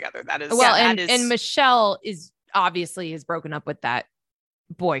back together. That is and Michelle is obviously has broken up with that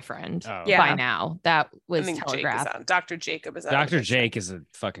boyfriend by now. That was telegraphed. Dr. Jacob is out. Dr. Jake is a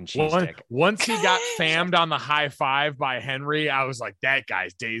fucking cheese stick. Once he got fammed on the high five by Henry, I was like, that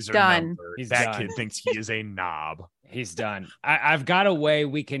guy's days are done. Numbered. That kid thinks he is a knob. He's done. I've got a way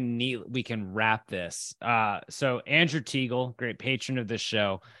we can wrap this. So Andrew Teagle, great patron of this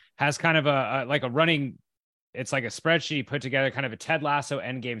show, has kind of a running. It's like a spreadsheet put together, kind of a Ted Lasso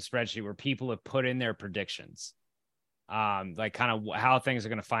endgame spreadsheet where people have put in their predictions. Like kind of how things are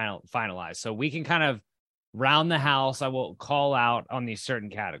going to finalize. So we can kind of round the house. I will call out on these certain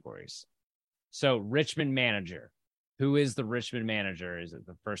categories. So Richmond manager. Who is the Richmond manager? Is it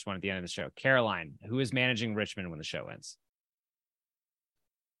the first one at the end of the show? Caroline, who is managing Richmond when the show ends?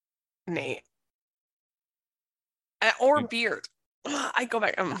 Nate. Or Beard. I go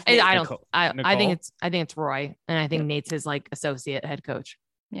back. I think it's Roy. And I think Nate's his like associate head coach.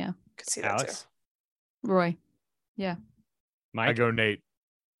 Yeah. Could see that Alex? too. Roy. Yeah. Mike? I go Nate.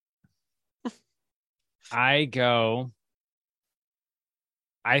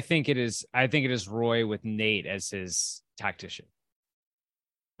 I think it is Roy with Nate as his tactician.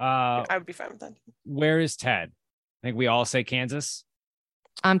 I would be fine with that. Where is Ted? I think we all say Kansas.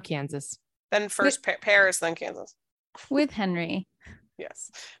 I'm Kansas. Then first Paris, then Kansas. With Henry. Yes.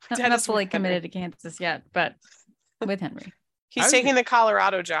 I'm not fully committed to Kansas yet, but with Henry. He's taking the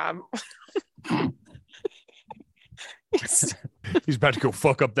Colorado job. He's about to go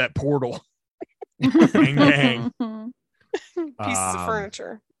fuck up that portal. Gang, gang. Pieces of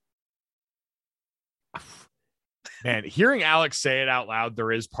furniture. Man, hearing Alex say it out loud,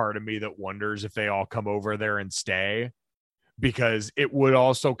 there is part of me that wonders if they all come over there and stay, because it would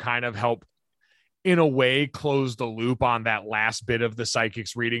also kind of help, in a way, close the loop on that last bit of the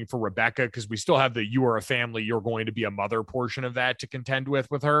psychic's reading for Rebecca, because we still have the "you are a family, you're going to be a mother" portion of that to contend with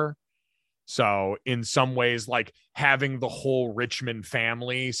her. So in some ways, like, having the whole Richmond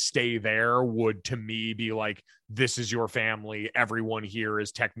family stay there would, to me, be like, this is your family. Everyone here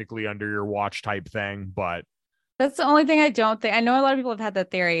is technically under your watch type thing. But that's the only thing I don't think. I know a lot of people have had that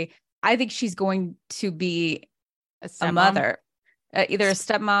theory. I think she's going to be a mother, either a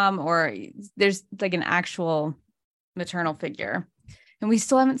stepmom or there's like an actual maternal figure. And we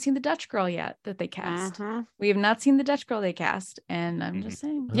still haven't seen the Dutch girl yet that they cast. We have not seen the Dutch girl they cast. And I'm just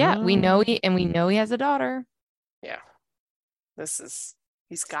saying. Yeah, we know he has a daughter. Yeah.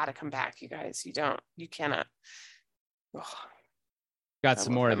 He's got to come back, you guys. You cannot. Ugh. Got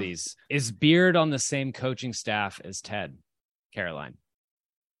some more of these. Is Beard on the same coaching staff as Ted, Caroline?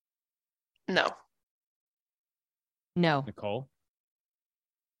 No. Nicole?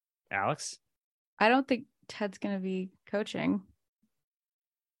 Alex? I don't think Ted's going to be coaching.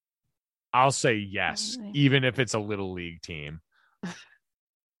 I'll say yes, even if it's a little league team.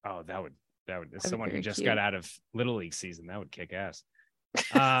 Oh, that would as someone who just got out of Little League season, that would kick ass.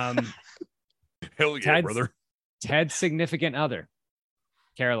 Hell yeah, brother. Ted's significant other,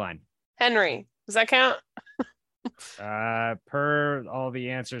 Caroline. Henry. Does that count? Per all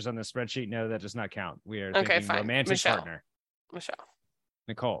the answers on the spreadsheet, no, that does not count. We are thinking fine. Romantic partner. Michelle.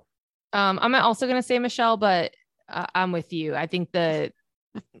 Nicole. I'm also going to say Michelle, but I'm with you. I think the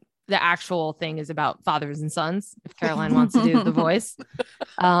actual thing is about fathers and sons, if Caroline wants to do the voice.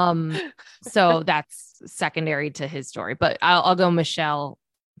 So that's secondary to his story, but I'll go Michelle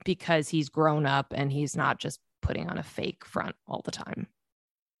because he's grown up and he's not just putting on a fake front all the time.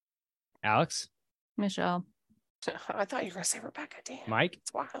 Alex? Michelle. I thought you were going to say Rebecca. Damn. Mike?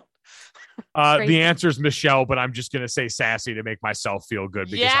 It's wild. The answer is Michelle, but I'm just going to say Sassy to make myself feel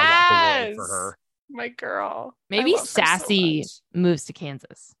good because I want the world for her. My girl. Maybe Sassy moves to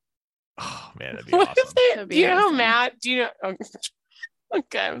Kansas. Oh man, that'd be awesome. Do you know Matt? Do you know?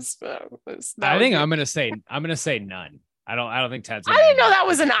 Okay, I think I'm gonna say none. I don't think Ted's. I didn't know that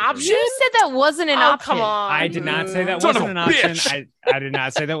was an option. You said that wasn't an option. Come on. I did not say that wasn't an option. I did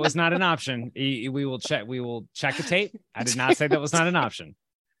not say that was not an option. We will check the tape. I did not say that was not an option.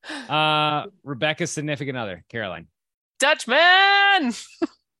 Rebecca's significant other, Caroline. Dutchman.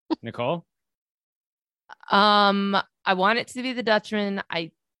 Nicole. I want it to be the Dutchman.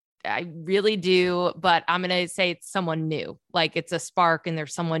 I really do, but I'm going to say it's someone new. Like it's a spark and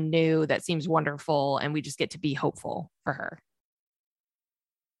there's someone new that seems wonderful and we just get to be hopeful for her.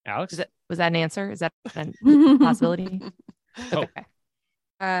 Alex? Was that an answer? Is that a possibility? Okay.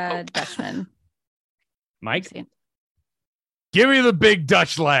 Dutchman. Mike? Give me the big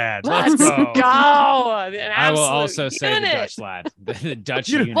Dutch lad. Let's go. I will also say the Dutch lad. The Dutch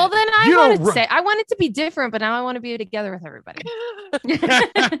unit. Well, then I want it to be different, but now I want to be together with everybody.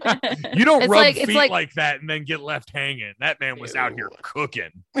 You don't rub feet like that and then get left hanging. That man was out here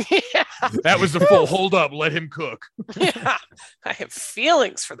cooking. Yeah. That was the full hold up. Let him cook. Yeah. I have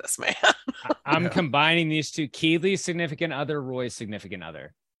feelings for this man. I'm combining these two. Keeley's significant other, Roy's significant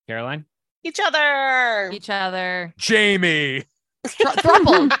other. Caroline? Each other. Jamie.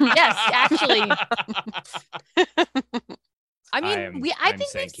 Thruple. Yes, actually. I mean, I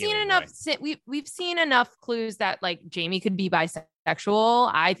think we've seen enough. We've seen enough clues that like Jamie could be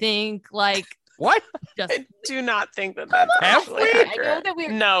bisexual. I think like what? I do not think that that's actually accurate. I know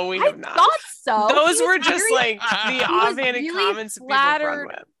that No, we have not. Thought so. Those were just like the offhanded really comments people run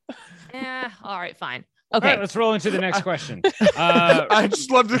with. Yeah. All right. Fine. Okay, all right, let's roll into the next question. I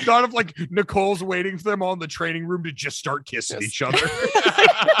just love the thought of like Nicole's waiting for them all in the training room to just start kissing each other.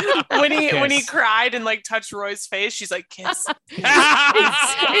 when he cried and like touched Roy's face, she's like, kiss.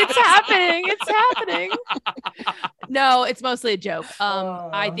 It's happening. It's happening. No, it's mostly a joke.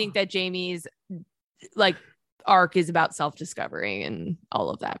 I think that Jamie's like arc is about self-discovery and all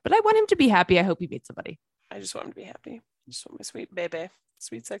of that. But I want him to be happy. I hope he meets somebody. I just want him to be happy. I just want my sweet baby,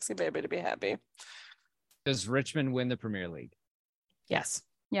 sweet sexy baby to be happy. Does Richmond win the Premier League? Yes.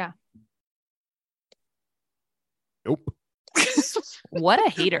 Yeah. Nope. What a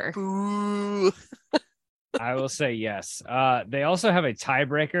hater. Boo. I will say yes. They also have a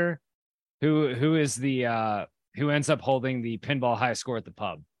tiebreaker. Who is the who ends up holding the pinball high score at the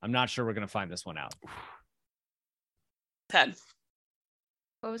pub? I'm not sure we're gonna find this one out. Ted.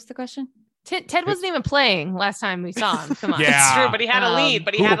 What was the question? Ted wasn't even playing last time we saw him. Come on. Yeah. It's true, but he had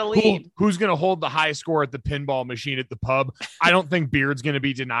a lead. Who's going to hold the high score at the pinball machine at the pub? I don't think Beard's going to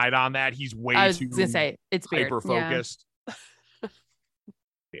be denied on that. He's way too gonna say it's Beard. hyper focused. Yeah.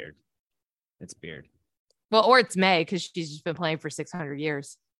 Beard. It's Beard. Well, or it's May because she's just been playing for 600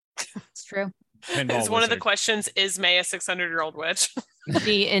 years. It's true. It's one of the questions: is May a 600-year-old witch?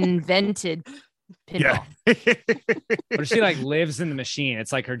 She invented pinball. Yeah. But she like lives in the machine.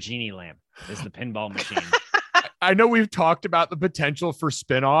 It's like her genie lamp is the pinball machine. I know we've talked about the potential for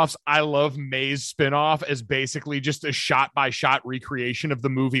spinoffs. I love May's spinoff as basically just a shot-by-shot recreation of the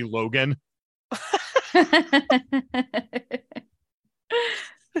movie Logan.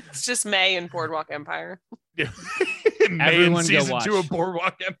 It's just May in Boardwalk Empire. May Everyone in go season watch. 2 of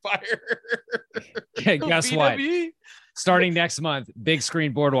Boardwalk Empire. Okay, guess what? BWE. Starting next month, big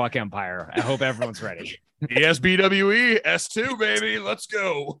screen Boardwalk Empire. I hope everyone's ready. Yes, BWE S2 baby, let's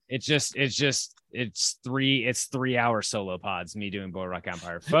go. It's 3-hour solo pods. Me doing Boardwalk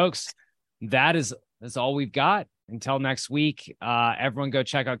Empire, folks. That's all we've got until next week. Everyone go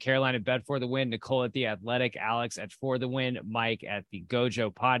check out Caroline at Bet for the Win, Nicole at The Athletic, Alex at For the Win, Mike at the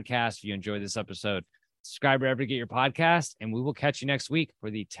Gojo Podcast. If you enjoyed this episode, subscribe wherever you get your podcast, and we will catch you next week for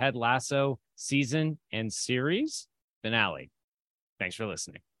the Ted Lasso season and series finale. Thanks for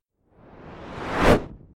listening.